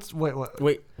 Wait, what?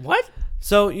 Wait, what?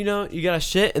 So you gotta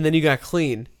shit and then you gotta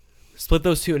clean. Split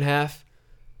those two in half.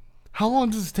 How long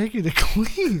does it take you to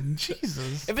clean?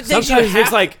 Jesus. If it takes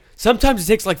Sometimes it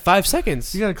takes like 5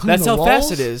 seconds. You gotta clean That's the how fast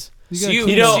walls? it is. You So gotta you-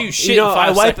 clean you the- know- you shit in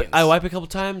 5 seconds. I wipe a couple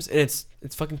times and it's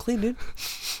fucking clean, dude.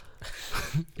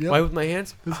 Yep. Wipe with my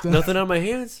hands. It's done. Nothing on my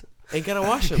hands. Ain't gotta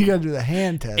wash them. You gotta do the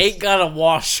hand test. Ain't gotta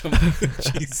wash them.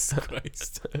 Jesus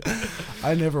Christ.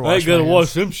 I never wash. my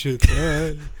hands. them shit.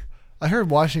 I heard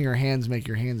washing your hands make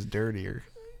your hands dirtier.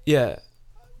 Yeah.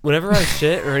 Whenever I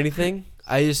shit or anything,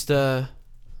 I just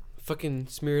fucking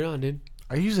smear it on, dude.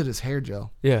 I use it as hair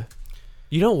gel. Yeah.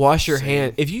 You don't wash your Same.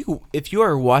 hand. If you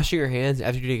are washing your hands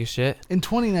after you take a shit, In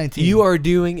 2019, you are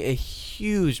doing a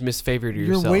huge misfavor to you're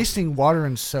yourself. wasting water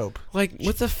and soap. Like,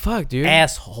 what the fuck, dude?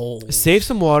 Asshole. Save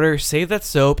some water. Save that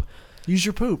soap. Use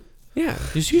your poop. Yeah.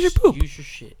 Just use your poop. Use your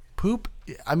shit. poop.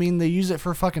 I mean, they use it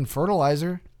for fucking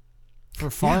fertilizer, for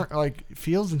farm like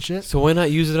fields and shit. So why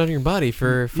not use it on your body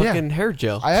for fucking hair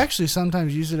gel? I actually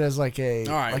sometimes use it as like a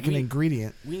All right, an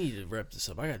ingredient. We need to wrap this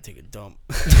up. I gotta take a dump.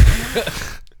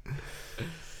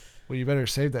 Well, you better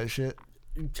save that shit.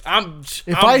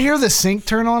 If I hear the sink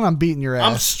turn on, I'm beating your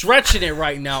I'm ass. stretching it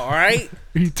right now. All right,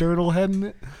 Are you turtle heading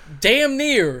it? damn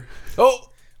near. Oh,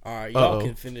 All right, y'all Uh-oh.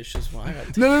 can finish this one. I gotta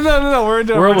take No. We're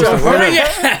done. We're almost done. We're Hurry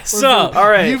done. ass up. All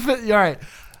right. All right.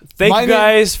 Thank My you name-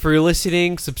 guys for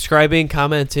listening, subscribing,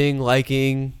 commenting,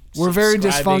 liking. We're very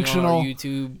Subscribing on dysfunctional. our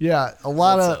YouTube. Yeah, a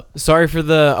lot What's of up? Sorry for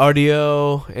the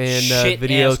audio and Shit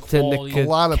video ass quality. A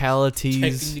lot of-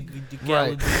 technicalities.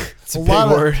 Right. It's a big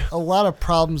word. a lot of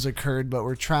problems occurred, but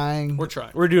we're trying. We're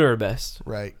trying. We're doing our best.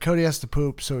 Right. Cody has to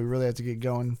poop, so we really have to get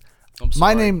going. I'm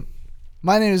My sorry.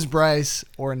 name is Bryce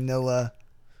or Nilla.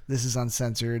 This is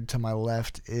Uncensored. To my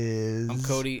left is I'm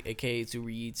Cody, aka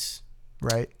Zuri Eats,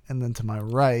 Right, and then to my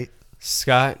right,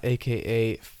 Scott,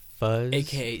 aka Fuzz.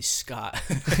 aka Scott.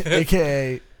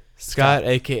 aka Scott,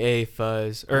 aka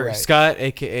Fuzz. Or Right. Scott,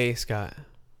 aka Scott.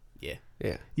 Yeah.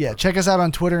 Yeah. yeah. Check us out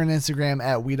on Twitter and Instagram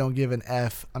at we don't give an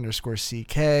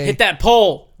F_CK. Hit that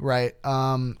poll. Right.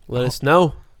 Let us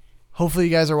know. Hopefully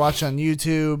you guys are watching on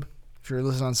YouTube. If you're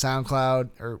listening on SoundCloud,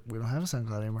 or we don't have a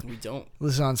SoundCloud anymore. We don't.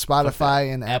 Listen on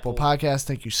Spotify and Apple Apple. Podcasts.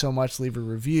 Thank you so much. Leave a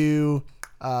review.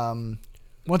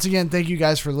 Once again, thank you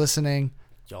guys for listening.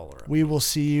 Y'all are. We will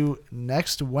see you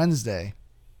next Wednesday.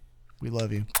 We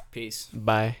love you. Peace.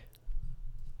 Bye.